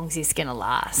 How long's this going to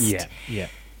last?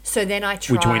 So then I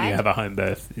tried. Which when you have a home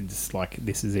birth, it's like,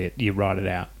 this is it. You ride it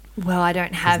out. Well, I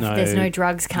don't have. There's no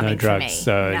drugs coming for me.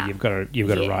 So you've got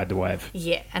to ride the wave.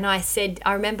 Yeah, and I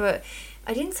remember.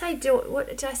 I didn't say, what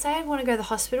did I say? I want to go to the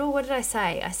hospital. What did I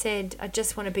say? I said, I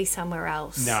just want to be somewhere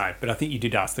else. No, but I think you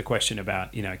did ask the question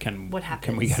about, can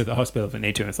we go to the hospital if we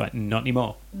need to? And it's like, not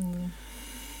anymore.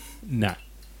 No.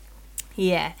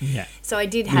 Yeah. So I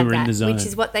did have that, which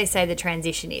is what they say the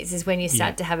transition is when you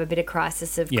start to have a bit of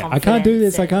crisis of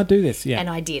confidence. I can't do this. Yeah. And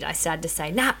I did. I started to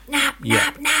say, nap.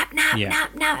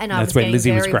 And that's when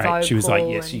Lizzie was great. She was like,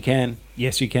 yes, you can.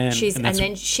 Yes, you can. And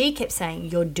then she kept saying,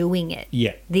 you're doing it.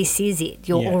 Yeah. This is it.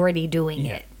 You're already doing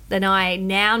it. And I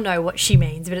now know what she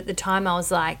means. But at the time I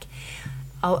was like,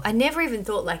 I never even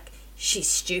thought like, she's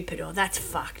stupid or that's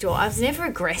fucked. Or I was never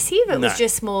aggressive. It was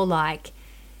just more like,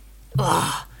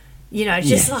 like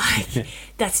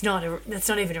that's not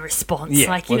even a response. Yeah.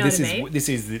 Like, you know what I mean? This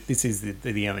is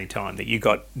the only time that you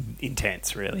got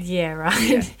intense, really. Yeah,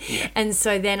 right. Yeah. And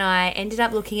so then I ended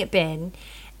up looking at Ben,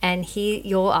 and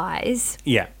your eyes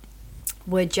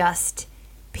were just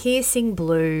piercing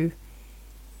blue,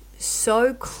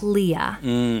 so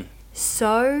clear,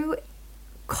 so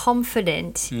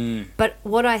confident. But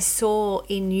what I saw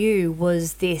in you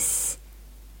was this.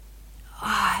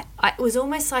 It was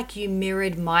almost like you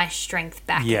mirrored my strength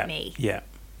back at me. Yeah.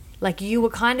 Like you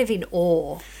were kind of in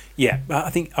awe. Yeah,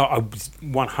 I think I was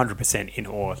 100% in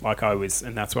awe. Like I was,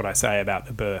 and that's what I say about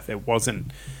the birth. It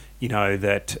wasn't,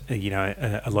 that,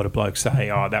 a lot of blokes say,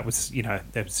 that was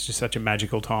just such a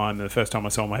magical time. The first time I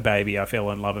saw my baby, I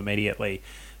fell in love immediately.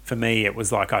 For me, it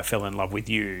was like I fell in love with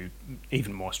you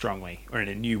even more strongly or in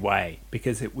a new way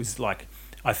because it was like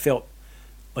I felt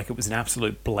like it was an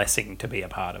absolute blessing to be a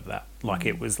part of that. Like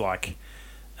it was like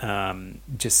and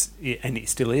it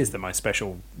still is the most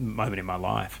special moment in my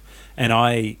life. And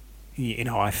I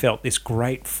felt this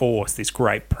great force, this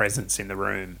great presence in the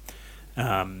room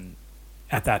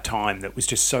at that time that was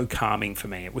just so calming for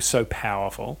me. It was so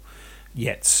powerful,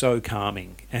 yet so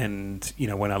calming. And,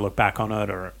 when I look back on it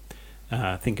or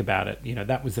think about it,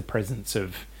 that was the presence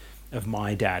of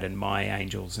my dad and my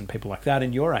angels and people like that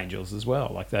and your angels as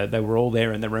well. Like they were all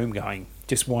there in the room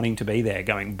just wanting to be there,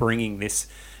 bringing this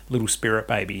little spirit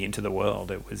baby into the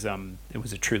world. It was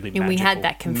a truly magical. And we had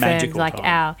that confirmed, like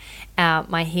time.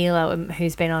 my healer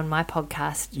who's been on my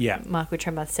podcast, Michael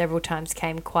Trembath, several times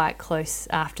came quite close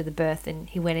after the birth, and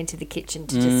he went into the kitchen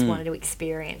to just wanted to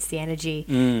experience the energy.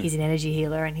 He's an energy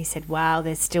healer, and he said, wow,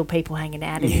 there's still people hanging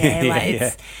out in there.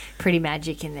 It's pretty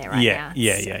magic in there right now.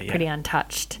 It's pretty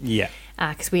untouched. Yeah.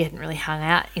 Because we hadn't really hung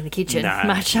out in the kitchen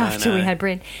much after we had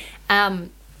Bryn.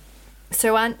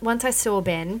 So once I saw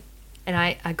Ben, and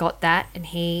I got that, and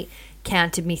he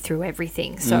counted me through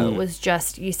everything. So it was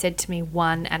just, you said to me,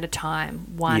 one at a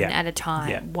time, one at a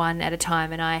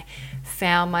time. And I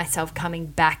found myself coming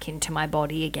back into my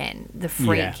body again. The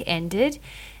freak ended.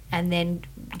 And then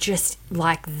just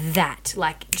like that,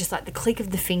 just like the click of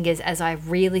the fingers as I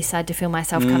really started to feel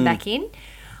myself come back in,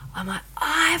 I'm like,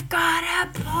 I've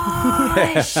got to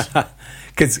push.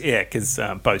 Because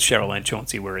both Cheryl and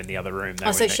Chauncey were in the other room.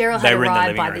 So Cheryl had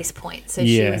arrived by this point. So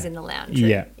she was in the lounge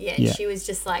room. Yeah. She was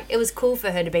just like, it was cool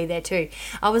for her to be there too.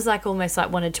 I was like almost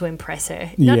like wanted to impress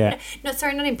her. Not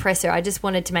impress her. I just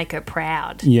wanted to make her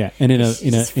proud. Yeah, and in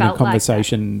a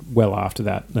conversation after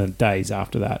that, days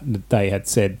after that, they had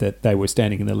said that they were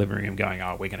standing in the living room going,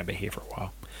 we're going to be here for a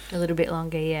while. A little bit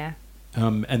longer, yeah.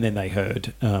 And then they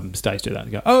heard Stace do that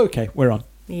and go, oh, okay, we're on.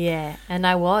 Yeah, and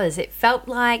I was. It felt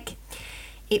like,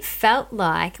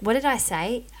 what did I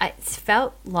say? It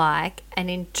felt like an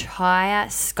entire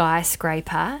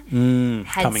skyscraper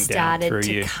had started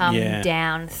to come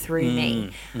down through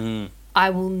me. I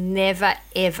will never,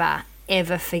 ever,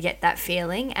 ever forget that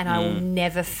feeling, and I will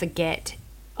never forget.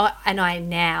 And I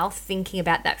now, thinking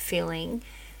about that feeling,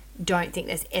 don't think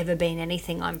there's ever been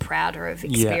anything I'm prouder of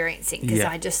experiencing, because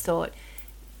I just thought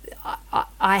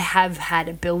I have had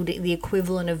a building, the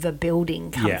equivalent of a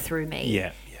building come through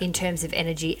me. in terms of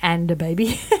energy and a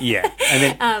baby. Yeah.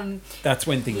 And then that's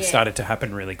when things started to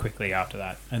happen really quickly after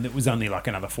that. And it was only like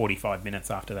another 45 minutes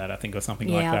after that, I think, or something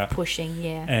like that. Pushing,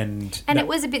 And it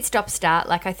was a bit stop-start.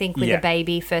 Like, I think with a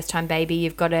baby, first-time baby,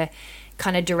 you've got to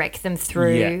kind of direct them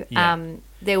through.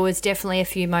 There was definitely a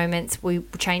few moments we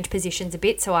changed positions a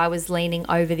bit. So I was leaning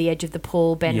over the edge of the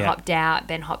pool. Ben hopped out.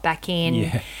 Ben hopped back in.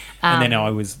 Yeah. And then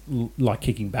I was like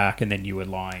kicking back, and then you were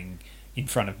lying in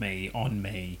front of me, on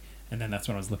me. And then that's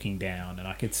when I was looking down, and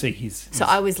I could see his... So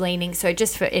I was leaning. So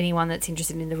just for anyone that's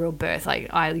interested in the real birth, like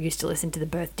I used to listen to the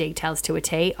birth details to a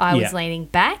T. I was leaning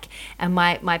back, and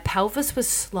my pelvis was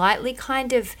slightly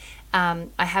kind of... I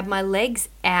had my legs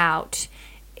out,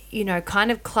 you know, kind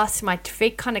of clasped, my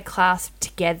feet kind of clasped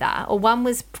together. Or one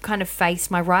was kind of faced,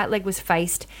 my right leg was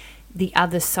faced the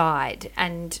other side.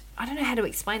 And I don't know how to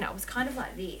explain it. I was kind of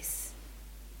like this.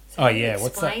 So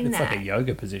what's that? It's like a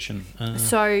yoga position.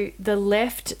 So the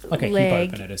left like a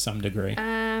leg... hip opener to some degree.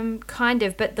 Kind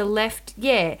of, but the left...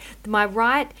 Yeah, my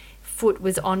right foot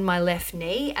was on my left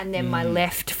knee, and then my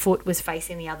left foot was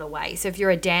facing the other way. So if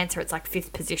you're a dancer, it's like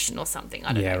fifth position or something.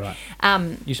 I don't know. Yeah, right.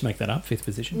 You just make that up, fifth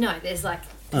position? No, there's like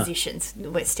positions,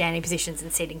 standing positions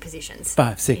and seating positions.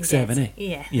 5, 6, 7, 8.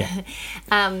 Yeah. Yeah.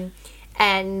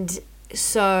 And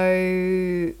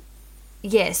so...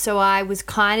 Yeah, so I was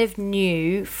kind of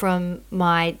new from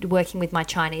my working with my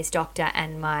Chinese doctor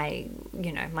and my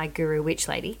guru witch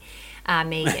lady,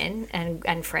 Megan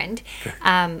and friend.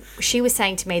 She was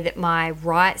saying to me that my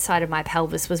right side of my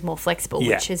pelvis was more flexible,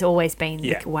 which has always been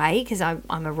the way, because I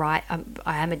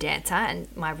am a dancer, and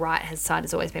my right side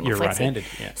has always been more flexible. You're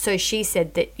right-handed, yeah. So she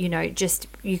said that, you know, just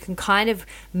you can kind of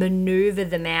maneuver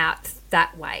them out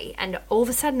that way. And all of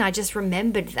a sudden I just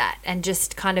remembered that and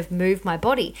just kind of moved my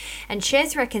body. And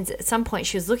Shez reckons at some point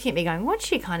she was looking at me going, what's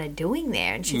she kind of doing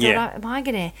there? And she thought, am I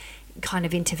going to kind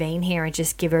of intervene here and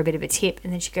just give her a bit of a tip?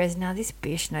 And then she goes, no, this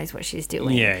bitch knows what she's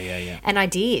doing. Yeah. And I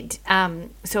did.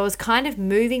 So I was kind of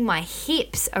moving my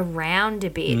hips around a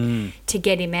bit to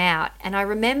get him out. And I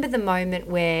remember the moment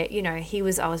where, you know,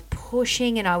 I was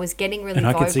pushing and I was getting really vocal.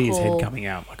 And I could see his head coming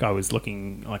out. Like, I was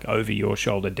looking like over your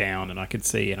shoulder down, and I could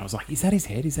see, and I was like, is that his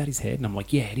head? Is that his head? And I'm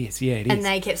like, yeah, it is. Yeah, it is. And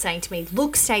they kept saying to me,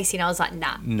 look, Stacey. And I was like,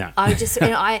 nah. No. I just,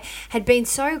 I had been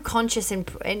so conscious and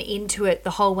into it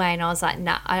the whole way. And I was like,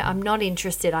 nah, I'm not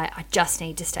interested. I just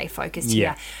need to stay focused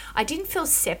here. I didn't feel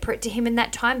separate to him in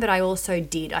that time, but I also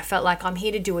did. I felt like I'm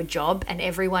here to do a job, and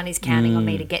everyone is counting on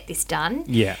me to get this done.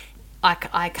 Yeah. I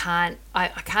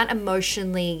can't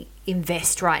emotionally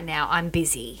invest right now. I'm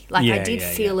busy. Like, I did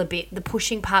feel a bit, the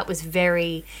pushing part was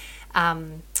very,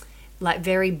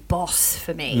 very boss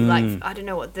for me. Like, I don't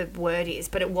know what the word is,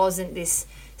 but it wasn't this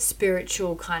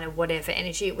spiritual kind of whatever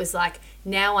energy. It was like,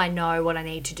 now I know what I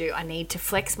need to do. I need to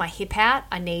flex my hip out.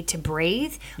 I need to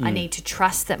breathe. I need to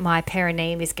trust that my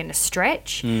perineum is going to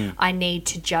stretch. I need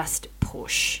to just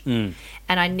push. And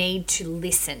I need to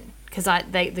listen. Because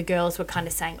the girls were kind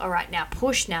of saying, all right, now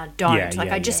push, now don't.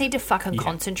 I just need to fucking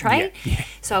concentrate. Yeah.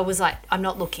 So I was like, I'm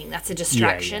not looking. That's a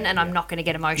distraction, and I'm not going to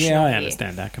get emotional Yeah, I here.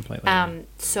 understand that completely.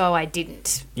 So I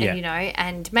didn't. And, you know,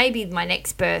 and maybe my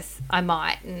next birth I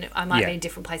might, and I might be in a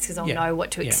different place because I'll know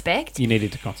what to expect. You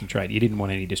needed to concentrate. You didn't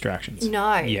want any distractions.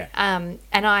 No. Yeah. And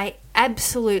I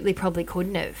absolutely probably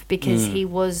couldn't have, because he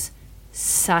was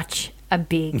such a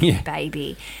big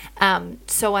baby.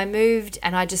 So I moved,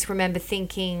 and I just remember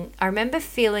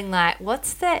feeling like,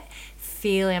 what's that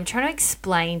feeling? I'm trying to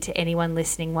explain to anyone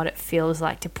listening what it feels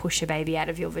like to push a baby out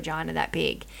of your vagina that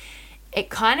big. It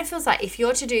kind of feels like, if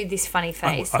you're to do this funny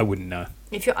face. I wouldn't know.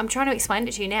 I'm trying to explain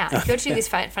it to you now. If you're to do this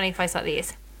funny face like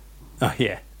this. Oh,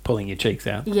 yeah. Pulling your cheeks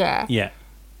out. Yeah. Yeah.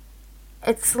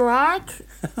 It's like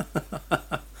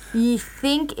you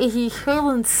think if you're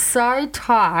feeling so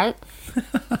tight,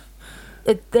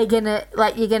 you're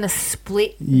gonna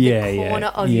split the corner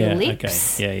of your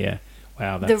lips. Okay. Yeah.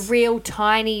 Wow. The real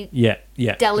tiny,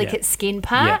 delicate skin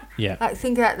part. Yeah. Like,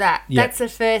 think about that. Yeah. That's the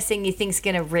first thing you think's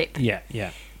gonna rip.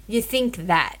 Yeah. You think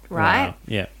that, right? Wow.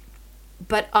 Yeah.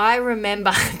 But I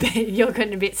remember you're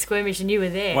getting a bit squeamish, and you were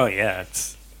there. Well, yeah.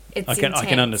 I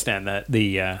can understand that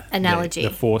the analogy, the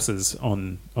forces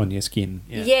on your skin.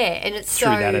 Yeah, and it's through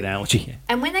that analogy.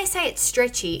 And when they say it's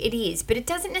stretchy, it is, but it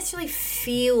doesn't necessarily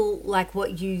feel like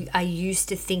what you are used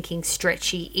to thinking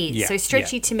stretchy is. Yeah, so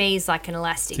stretchy to me is like an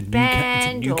elastic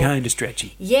band. It's a new kind of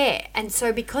stretchy. Yeah, and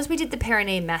so because we did the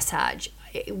perineum massage,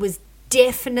 it was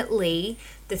definitely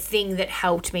the thing that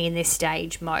helped me in this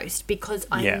stage most, because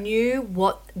I knew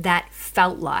what that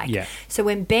felt like. Yeah. So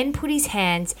when Ben put his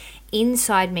hands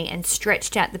inside me and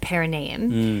stretched out the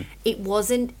perineum, it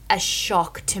wasn't a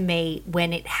shock to me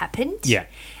when it happened. Yeah.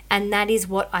 And that is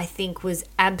what I think was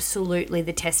absolutely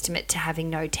the testament to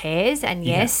having no tears. And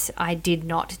yes, I did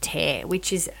not tear,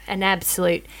 which is an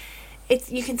absolute...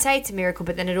 You can say it's a miracle,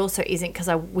 but then it also isn't because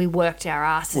we worked our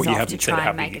asses off to try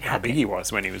and make it happen. How big he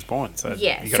was when he was born, so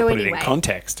yeah, you got to put it in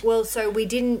context. Well, so we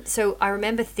didn't. So I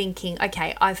remember thinking,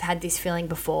 okay, I've had this feeling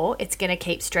before. It's going to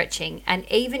keep stretching, and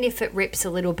even if it rips a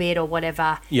little bit or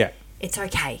whatever, it's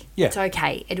okay. Yeah. It's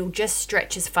okay. It'll just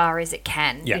stretch as far as it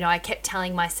can. Yeah. You know, I kept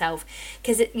telling myself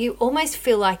because you almost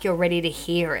feel like you're ready to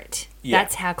hear it. Yeah.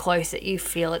 That's how close you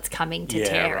feel it's coming to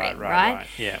tearing, right?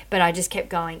 Yeah. But I just kept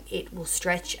going, it will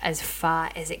stretch as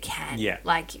far as it can. Yeah.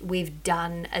 Like we've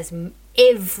done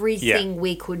everything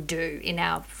we could do in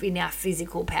our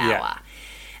physical power.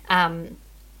 Yeah.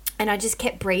 And I just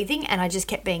kept breathing and I just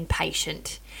kept being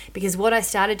patient because what I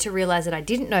started to realize that I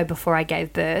didn't know before I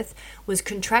gave birth was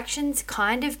contractions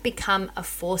kind of become a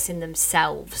force in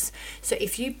themselves. So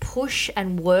if you push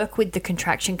and work with the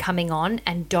contraction coming on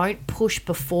and don't push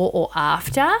before or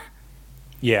after,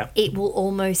 it will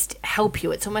almost help you.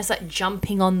 It's almost like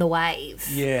jumping on the wave.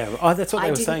 Yeah. Oh, that's what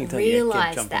they were saying. I didn't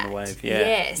realize jump that. On the wave.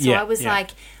 Yeah. So I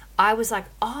was like,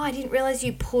 oh, I didn't realize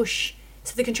you push.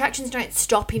 So the contractions don't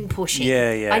stop in pushing.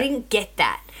 Yeah. I didn't get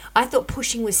that. I thought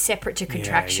pushing was separate to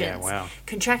contractions. Yeah, wow.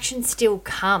 Contractions still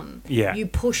come. Yeah. You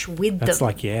push with that's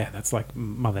them. That's like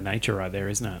Mother Nature right there,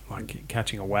 isn't it? Like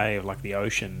catching a wave, like the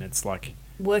ocean. It's like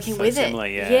working so with similar,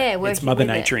 it. Yeah, working it's Mother with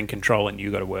Nature it. in control, and you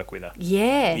got to work with her.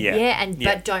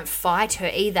 But don't fight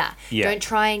her either. Yeah. Don't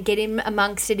try and get in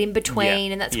amongst it in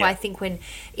between. And that's why I think when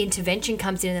intervention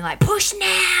comes in and they're like, push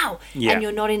now, and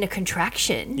you're not in a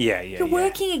contraction, you're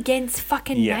working against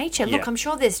fucking nature. Look, I'm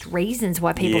sure there's reasons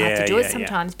why people have to do it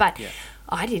sometimes, but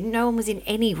I didn't know one was in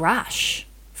any rush.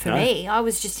 For me, I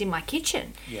was just in my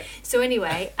kitchen. Yeah. So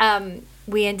anyway,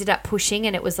 we ended up pushing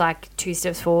and it was like 2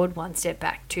 steps forward, 1 step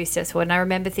back, 2 steps forward. And I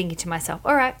remember thinking to myself,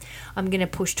 all right, I'm going to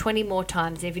push 20 more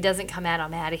times. And if he doesn't come out,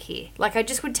 I'm out of here. Like I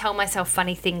just would tell myself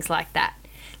funny things like that.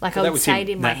 Like I would say it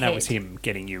in my head. That was him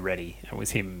getting you ready. That was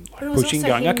him like pushing,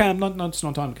 going, okay, it's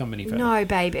not time to come any further. No,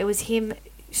 babe, it was him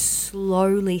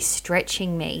slowly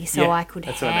stretching me so I could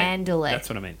handle it. That's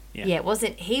what I mean. Yeah, it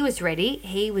wasn't. He was ready.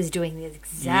 He was doing the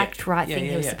exact right thing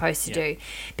he was supposed to do,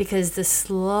 because the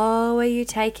slower you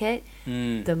take it,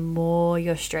 the more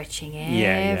you're stretching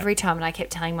every time. And I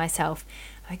kept telling myself,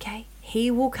 okay,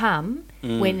 he will come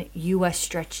when you are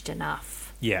stretched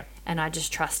enough. Yeah. And I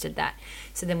just trusted that.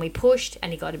 So then we pushed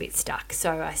and he got a bit stuck.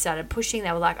 So I started pushing.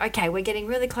 They were like, okay, we're getting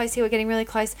really close here. We're getting really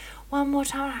close. One more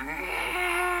time.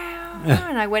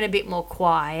 And I went a bit more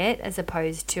quiet as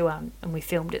opposed to, and we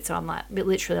filmed it. So I'm like,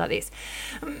 literally like this.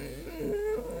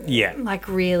 Yeah. Like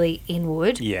really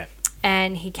inward. Yeah.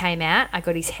 And he came out. I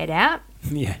got his head out.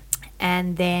 Yeah.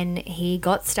 And then he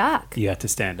got stuck. You had to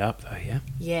stand up though, yeah?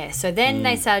 Yeah. So then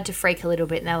they started to freak a little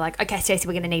bit and they were like, okay, Stacey,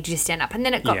 we're going to need you to stand up. And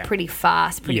then it got pretty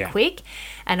fast, pretty quick.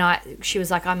 And she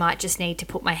was like, I might just need to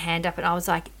put my hand up. And I was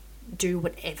like, do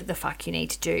whatever the fuck you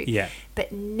need to do. Yeah.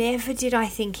 But never did I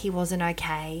think he wasn't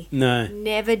okay. No.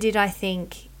 Never did I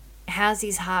think, how's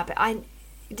his heart? But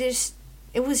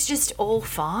it was just all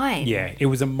fine. Yeah. It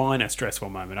was a minor stressful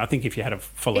moment. I think if you had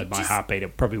followed my heartbeat,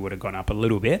 it probably would have gone up a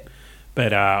little bit.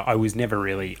 But I was never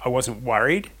really, I wasn't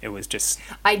worried. It was just...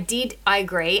 I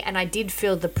agree. And I did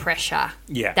feel the pressure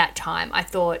that time. I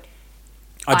thought,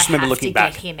 I just remember looking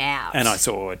back, get him out. And I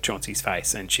saw Chauncey's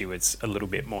face and she was a little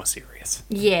bit more serious.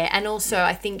 Yeah. And also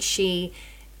I think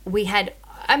that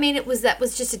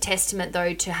was just a testament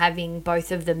though to having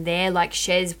both of them there, like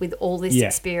Shez with all this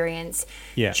experience,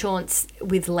 Chaunce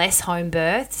with less home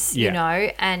births, you know,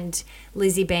 and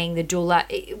Lizzie being the doula.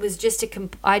 It was just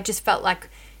I just felt like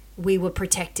we were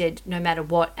protected no matter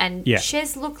what. And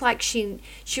Shez looked like she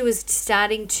was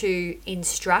starting to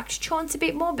instruct Chaunce a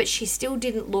bit more, but she still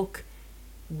didn't look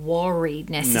worried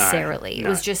necessarily. No. It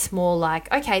was just more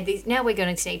like, okay, now we're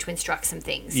going to need to instruct some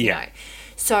things, you know.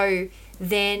 So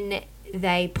then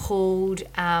they pulled,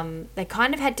 they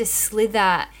kind of had to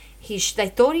slither they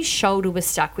thought his shoulder was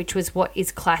stuck, which was what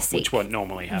is classic. Which what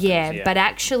normally happens. Yeah, but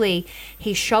actually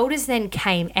his shoulders then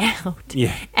came out.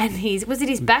 Yeah. And was it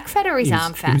his back fat or his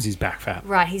arm fat? It was his back fat.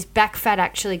 Right, his back fat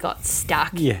actually got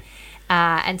stuck. Yeah.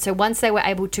 And so once they were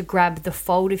able to grab the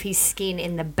fold of his skin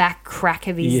in the back crack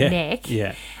of his neck,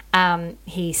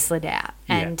 he slid out.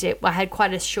 And I had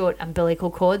quite a short umbilical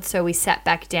cord, so we sat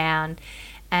back down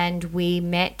and we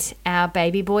met our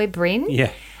baby boy, Bryn.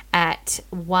 Yeah. At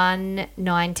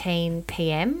 1:19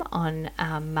 p.m. on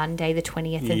Monday, the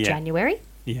 20th of January.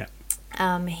 Yeah.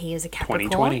 He is a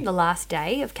Capricorn, the last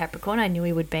day of Capricorn. I knew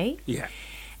he would be. Yeah.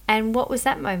 And what was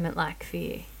that moment like for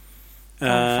you?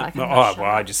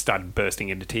 I just started bursting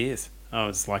into tears. I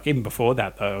was like, even before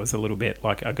that though, I was a little bit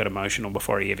like, I got emotional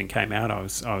before he even came out. I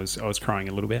was crying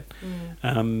a little bit.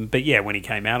 But yeah, when he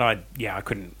came out, I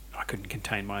couldn't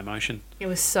contain my emotion. It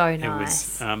was so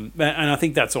nice. It was, and I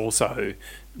think that's also,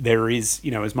 there is,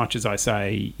 you know, as much as I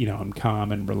say, you know, I'm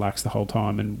calm and relaxed the whole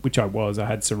time, and which I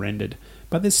had surrendered,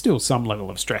 but there's still some level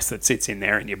of stress that sits in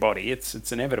there in your body.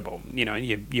 It's inevitable. You know,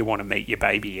 you want to meet your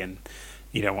baby, and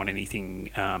you don't want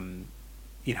anything,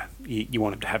 you know, you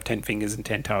want him to have 10 fingers and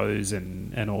 10 toes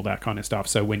and all that kind of stuff.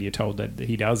 So when you're told that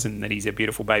he does and that he's a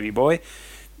beautiful baby boy,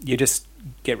 you just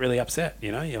get really upset,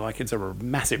 you know. You're like, it's a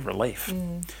massive relief.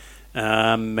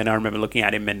 And I remember looking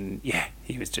at him, and yeah,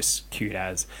 he was just cute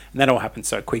as. And that all happened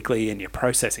so quickly, and you're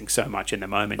processing so much in the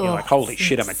moment. You're like, holy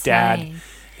shit, I'm a dad.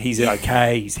 He's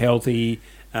okay. He's healthy.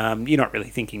 You're not really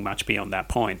thinking much beyond that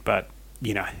point, but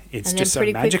you know, it's just so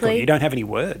magical. Quickly, you don't have any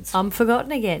words. I'm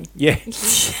forgotten again. Yeah.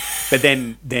 But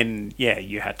then yeah,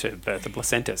 you had to birth the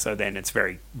placenta. So then it's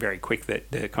very, very quick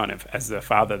that the kind of, as the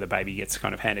father, the baby gets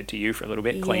kind of handed to you for a little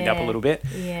bit, cleaned up a little bit.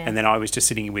 Yeah. And then I was just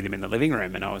sitting with him in the living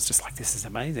room, and I was just like, this is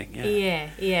amazing. Yeah,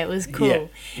 it was cool.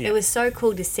 Yeah. It was so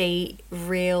cool to see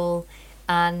real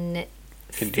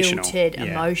unfiltered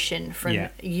emotion from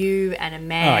you and a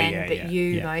man, but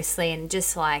you mostly, and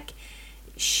just like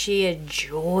sheer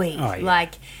joy.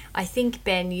 Like, I think,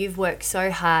 Ben, you've worked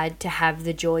so hard to have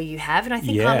the joy you have, and I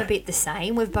think I'm a bit the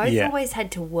same. We've both always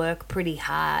had to work pretty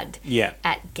hard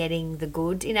at getting the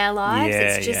good in our lives.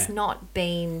 It's just not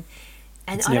been,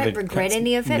 and I don't regret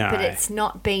any of it, but it's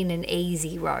not been an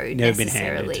easy road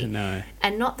necessarily. Been handed, no.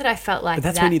 And not that I felt like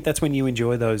but that's when you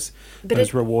enjoy those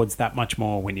rewards that much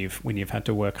more, when you've had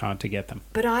to work hard to get them.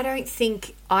 But I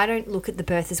don't look at the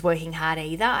birth as working hard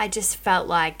either. I just felt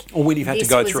like, or when you've had to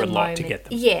go through a lot to get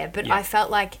them. Yeah, but I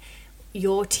felt like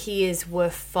your tears were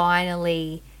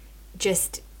finally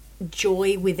just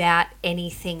joy without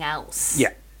anything else.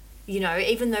 Yeah. You know,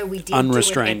 even though we did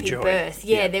unrestrained do an epic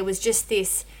joy. Birth, there was just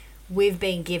this, we've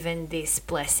been given this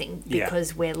blessing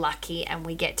because we're lucky and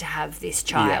we get to have this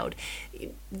child.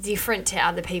 Different to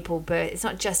other people, birth, it's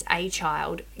not just a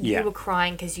child. You were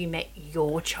crying because you met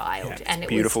your child. And it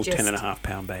beautiful was just, 10.5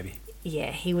 pound baby.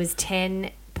 Yeah, he was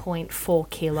 10.4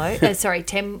 kilos. Sorry,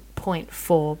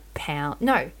 10.4 pound.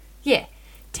 No,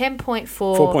 10.4.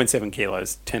 4.7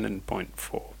 kilos,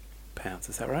 10.4 pounds.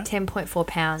 Is that right? 10.4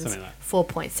 pounds, something like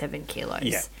 4.7 kilos.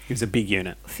 Yeah, he was a big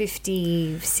unit.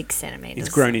 56 centimetres. He's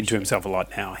grown into himself a lot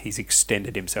now. He's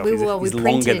extended himself. He's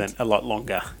a lot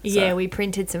longer. So. Yeah, we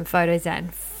printed some photos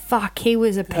and fuck, he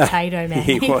was a potato man.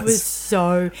 He was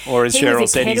so... Or as Cheryl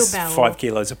said, he's 5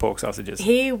 kilos of pork sausages.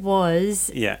 He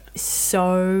was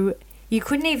so... You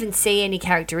couldn't even see any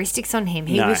characteristics on him.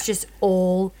 He was just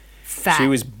all fat. She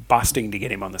was busting to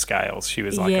get him on the scales. She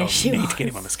was like, I need to get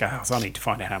him on the scales. I need to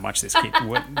find out how much this kid...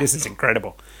 This is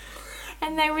incredible.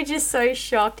 And they were just so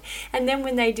shocked. And then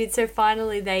when they did, so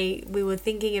finally we were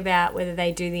thinking about whether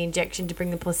they do the injection to bring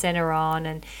the placenta on.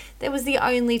 And that was the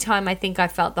only time I think I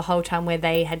felt the whole time where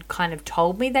they had kind of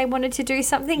told me they wanted to do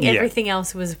something. Yeah. Everything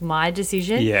else was my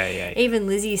decision. Yeah. Even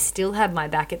Lizzie still had my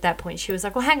back at that point. She was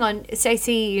like, well, hang on,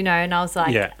 Stacey, you know. And I was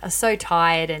like, I was so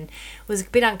tired and was a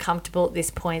bit uncomfortable at this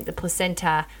point. The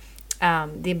placenta...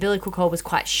 the umbilical cord was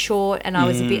quite short, and I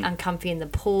was a bit uncomfy in the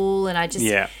pool, and I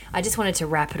just wanted to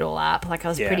wrap it all up. Like, I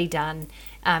was pretty done.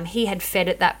 He had fed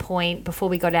at that point. Before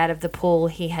we got out of the pool,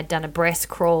 he had done a breast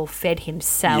crawl, fed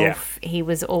himself. Yeah. He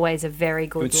was always a very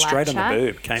good latcher. Straight on the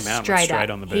boob. Came out straight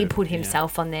on the boob. He put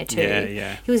himself on there too.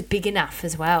 Yeah. He was big enough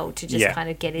as well to just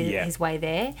kind of get his way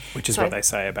there. Which is what they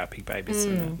say about big babies.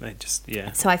 They just,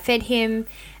 So I fed him...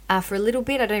 for a little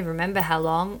bit, I don't even remember how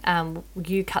long.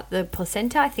 You cut the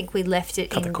placenta. I think we left it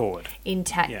the cord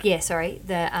intact.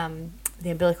 The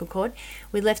umbilical cord.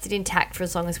 We left it intact for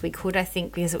as long as we could. I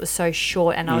think because it was so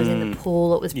short, and I was in the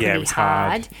pool. It was pretty it was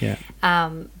hard. Yeah.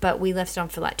 But we left it on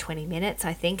for like 20 minutes,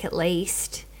 I think, at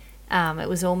least. It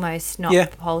was almost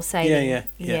not pulsating.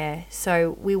 Yeah.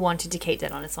 So we wanted to keep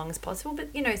that on as long as possible.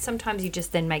 But, you know, sometimes you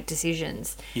just then make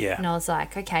decisions. Yeah. And I was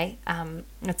like, okay,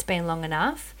 it's been long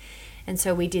enough. And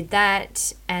so we did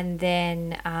that, and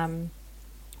then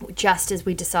just as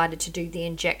we decided to do the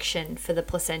injection for the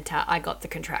placenta, I got the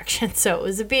contraction. So it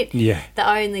was a bit, the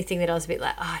only thing that I was a bit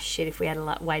like, oh shit, if we had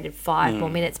waited 5 more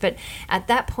minutes. But at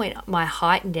that point, my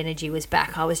heightened energy was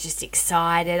back. I was just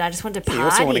excited. I just wanted to party. You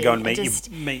also want to go and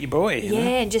meet your boy. You know?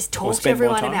 And just talk to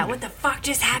everyone about what the fuck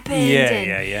just happened.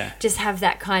 Yeah. Just have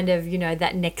that kind of, you know,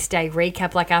 that next day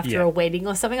recap, like after a wedding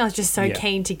or something. I was just so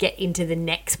keen to get into the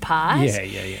next part.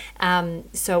 Yeah.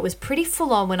 So it was pretty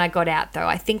full on when I got out, though.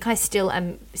 I think I still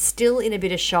am still in a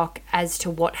bit of shock as to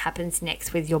what happens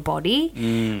next with your body.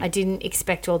 I didn't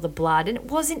expect all the blood, and it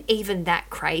wasn't even that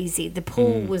crazy. The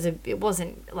pool it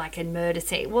wasn't like a murder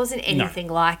scene. It wasn't anything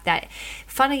like that.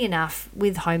 Funny enough,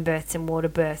 with home births and water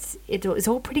births, it was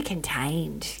all pretty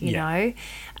contained, you know.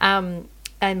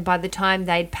 And by the time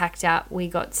they'd packed up, we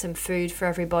got some food for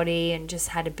everybody and just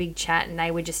had a big chat, and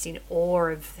they were just in awe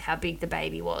of how big the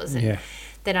baby was. And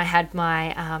then I had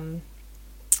my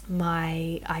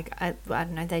I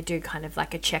don't know, they do kind of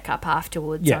like a checkup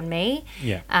afterwards on me,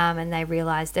 and they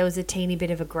realised there was a teeny bit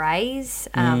of a graze,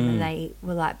 and they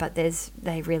were like, but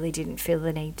they really didn't feel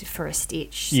the need for a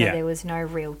stitch, so there was no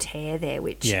real tear there,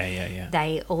 which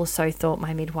they also thought,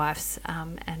 my midwives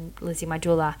and Lizzie, my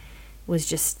doula, was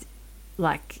just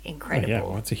like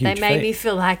incredible. It's a huge they made feat. me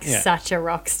feel like such a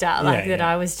rock star, like that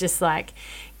I was just like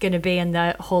going to be in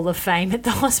the Hall of Fame at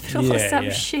the hospital or some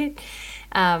shit.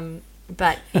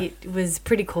 But it was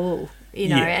pretty cool, you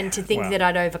know, and to think that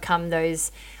I'd overcome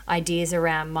those ideas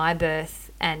around my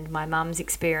birth and my mum's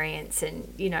experience,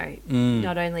 and, you know,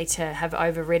 not only to have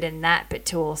overridden that, but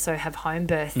to also have home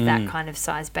birth that kind of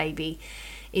size baby,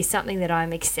 is something that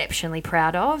I'm exceptionally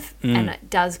proud of. And it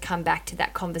does come back to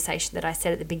that conversation that I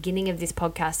said at the beginning of this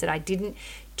podcast, that I didn't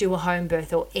do a home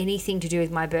birth or anything to do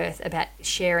with my birth about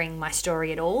sharing my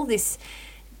story at all. This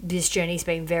journey's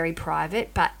been very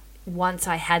private, but once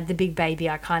I had the big baby,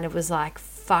 I kind of was like,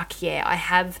 fuck yeah, I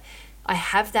have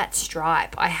that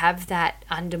stripe. I have that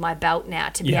under my belt now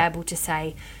to be able to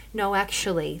say, no,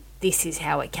 actually, this is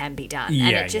how it can be done.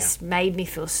 And it just made me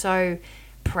feel so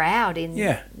proud in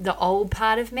the old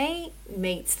part of me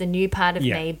meets the new part of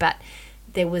me, but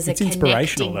there was a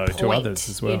connecting point to others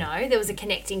as well. You know, there was a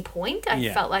connecting point. I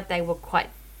felt like they were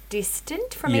quite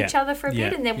distant from each other for a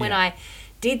bit, and then when I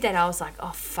did that, I was like,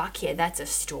 oh fuck yeah, that's a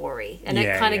story. And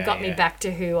it kind of got me back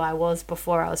to who I was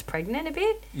before I was pregnant a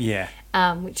bit,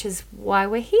 which is why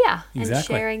we're here and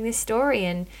sharing this story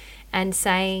and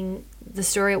saying the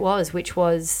story it was, which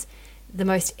was the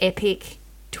most epic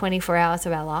 24 hours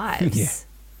of our lives.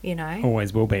 You know,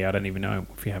 always will be. I don't even know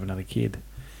if you have another kid,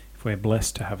 if we're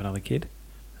blessed to have another kid,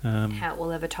 how it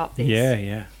will ever top this.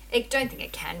 I don't think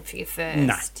it can for you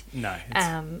first. No.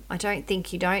 I don't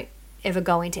think you don't ever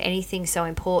go into anything so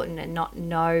important and not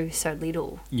know so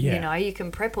little. You know, you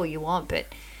can prep all you want, but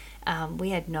we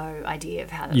had no idea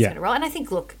of how that was going to roll. And I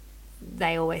think, look,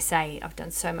 they always say, I've done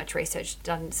so much research,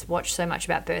 watched so much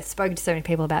about birth, spoken to so many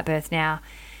people about birth now.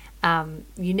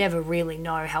 You never really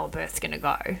know how a birth's going to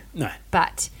go. No.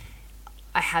 But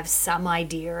I have some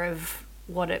idea of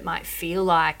what it might feel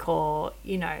like, or,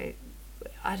 you know,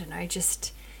 I don't know, you've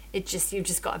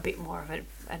just got a bit more of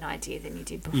an idea than you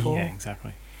did before. Yeah,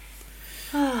 exactly.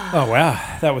 Oh,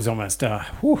 wow. That was almost, took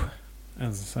a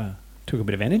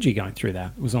bit of energy going through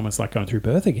that. It was almost like going through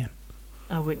birth again.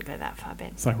 I wouldn't go that far,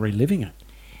 Ben. It's like reliving it.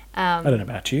 I don't know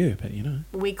about you, but you know.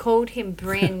 We called him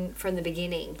Bryn from the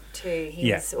beginning too.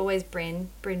 He was always Bryn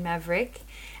Maverick.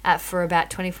 For about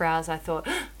 24 hours I thought,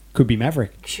 could be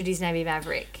Maverick. Should his name be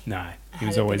Maverick? No, he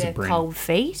was always a Bryn. Cold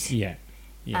feet. Yeah.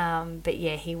 But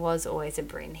yeah, he was always a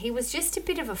Bryn. He was just a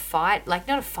bit of a fight, like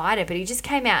not a fighter, but he just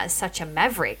came out as such a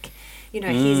maverick. You know,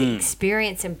 his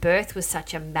experience in birth was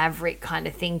such a maverick kind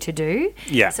of thing to do.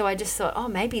 Yeah. So I just thought, oh,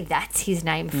 maybe that's his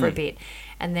name for a bit.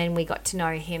 And then we got to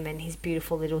know him and his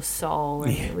beautiful little soul,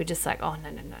 and we were just like, oh,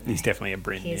 no. He's definitely a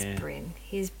Bryn. He's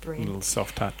Bryn. A little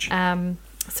soft touch.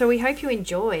 So we hope you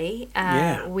enjoy.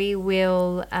 We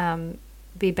will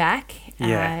be back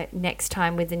next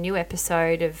time with a new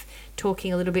episode of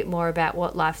talking a little bit more about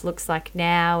what life looks like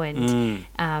now,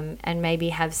 and maybe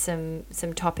have some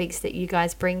topics that you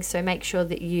guys bring. So make sure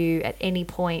that you at any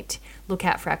point look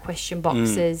out for our question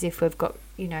boxes if we've got,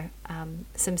 you know,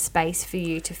 some space for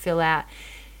you to fill out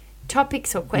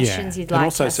topics or questions you'd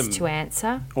like us to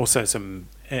answer. Also some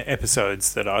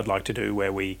episodes that I'd like to do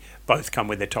where we both come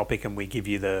with a topic and we give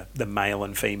you the male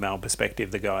and female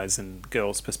perspective, the guys and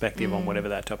girls perspective on whatever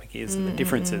that topic is, and the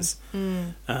differences,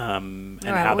 and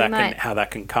how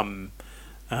that can come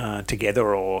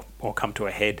together or come to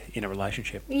a head in a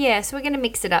relationship. Yeah, so we're going to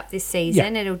mix it up this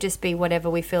season. It'll just be whatever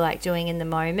we feel like doing in the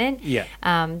moment.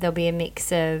 There'll be a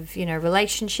mix of, you know,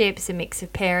 relationships, a mix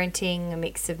of parenting, a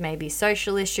mix of maybe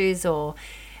social issues or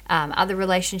other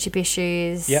relationship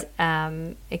issues.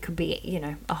 It could be, you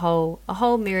know, a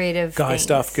whole myriad of guy things.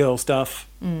 stuff, girl stuff,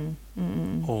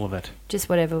 all of it. Just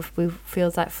whatever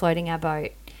feels like floating our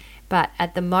boat. But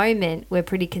at the moment, we're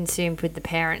pretty consumed with the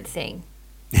parent thing.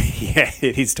 Yeah,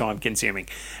 it is time consuming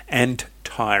and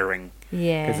tiring.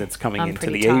 Yeah, because it's coming into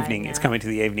the evening. Now. It's coming to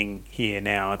the evening here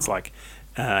now. It's like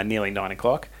nearly 9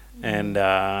 o'clock, and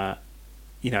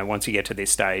once you get to this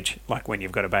stage, like when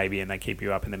you've got a baby and they keep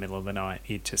you up in the middle of the night,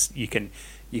 you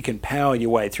can power your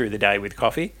way through the day with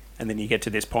coffee, and then you get to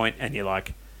this point and you're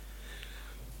like,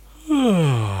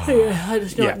 I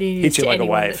just not news to like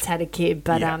anyone that's had a kid,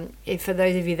 but if for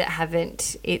those of you that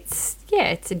haven't, it's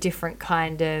a different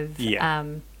kind of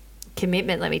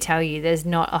commitment. Let me tell you, there's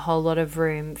not a whole lot of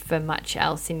room for much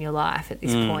else in your life at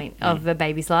this point of a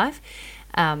baby's life.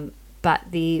 But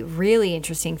the really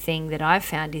interesting thing that I've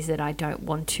found is that I don't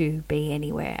want to be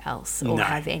anywhere else or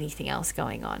have anything else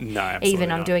going on. No, absolutely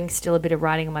even I'm not. doing still a bit of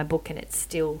writing on my book, and it's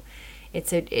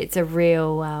a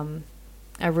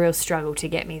real struggle to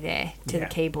get me there to the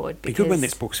keyboard. Be good when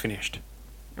this book's finished.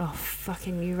 Oh,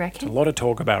 fucking you reckon? A lot of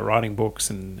talk about writing books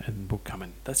and book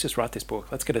coming. Let's just write this book.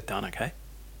 Let's get it done, okay?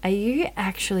 Are you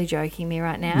actually joking me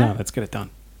right now? No, let's get it done.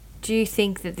 Do you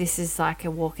think that this is like a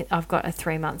walk? I've got a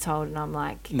 3-month-old and I'm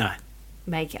like, no,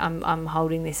 I'm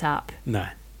holding this up. No.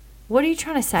 What are you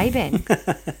trying to say, Ben?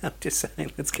 I'm just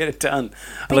saying, let's get it done.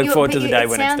 I look forward to the day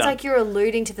when it's done. It sounds like you're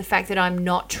alluding to the fact that I'm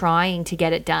not trying to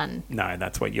get it done. No,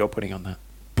 that's what you're putting on that.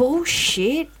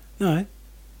 Bullshit. No,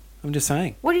 I'm just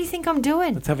saying. What do you think I'm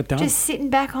doing? Let's have it done. Just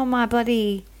sitting back on my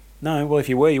bloody... No, well, if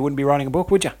you were, you wouldn't be writing a book,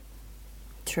 would you?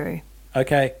 True.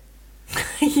 Okay.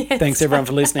 Yes. Thanks, everyone,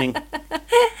 for listening.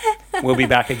 We'll be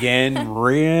back again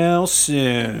real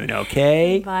soon,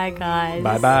 okay? Bye, guys.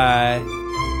 Bye-bye.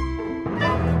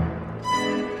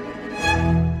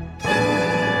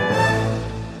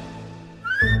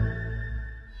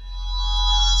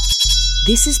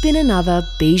 This has been another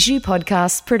Bijou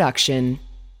Podcast production.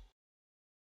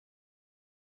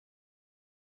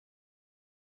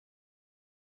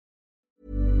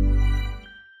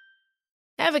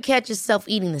 Ever catch yourself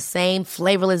eating the same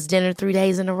flavorless dinner 3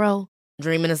 days in a row?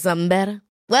 Dreaming of something better?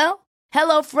 Well,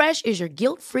 HelloFresh is your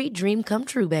guilt-free dream come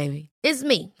true, baby. It's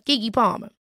me, Keke Palmer.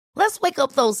 Let's wake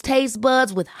up those taste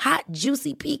buds with hot,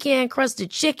 juicy pecan-crusted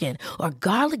chicken or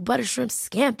garlic butter shrimp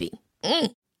scampi.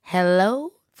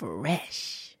 Hello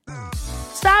Fresh.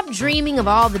 Stop dreaming of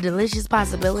all the delicious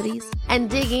possibilities and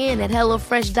dig in at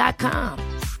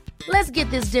HelloFresh.com. Let's get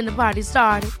this dinner party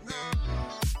started.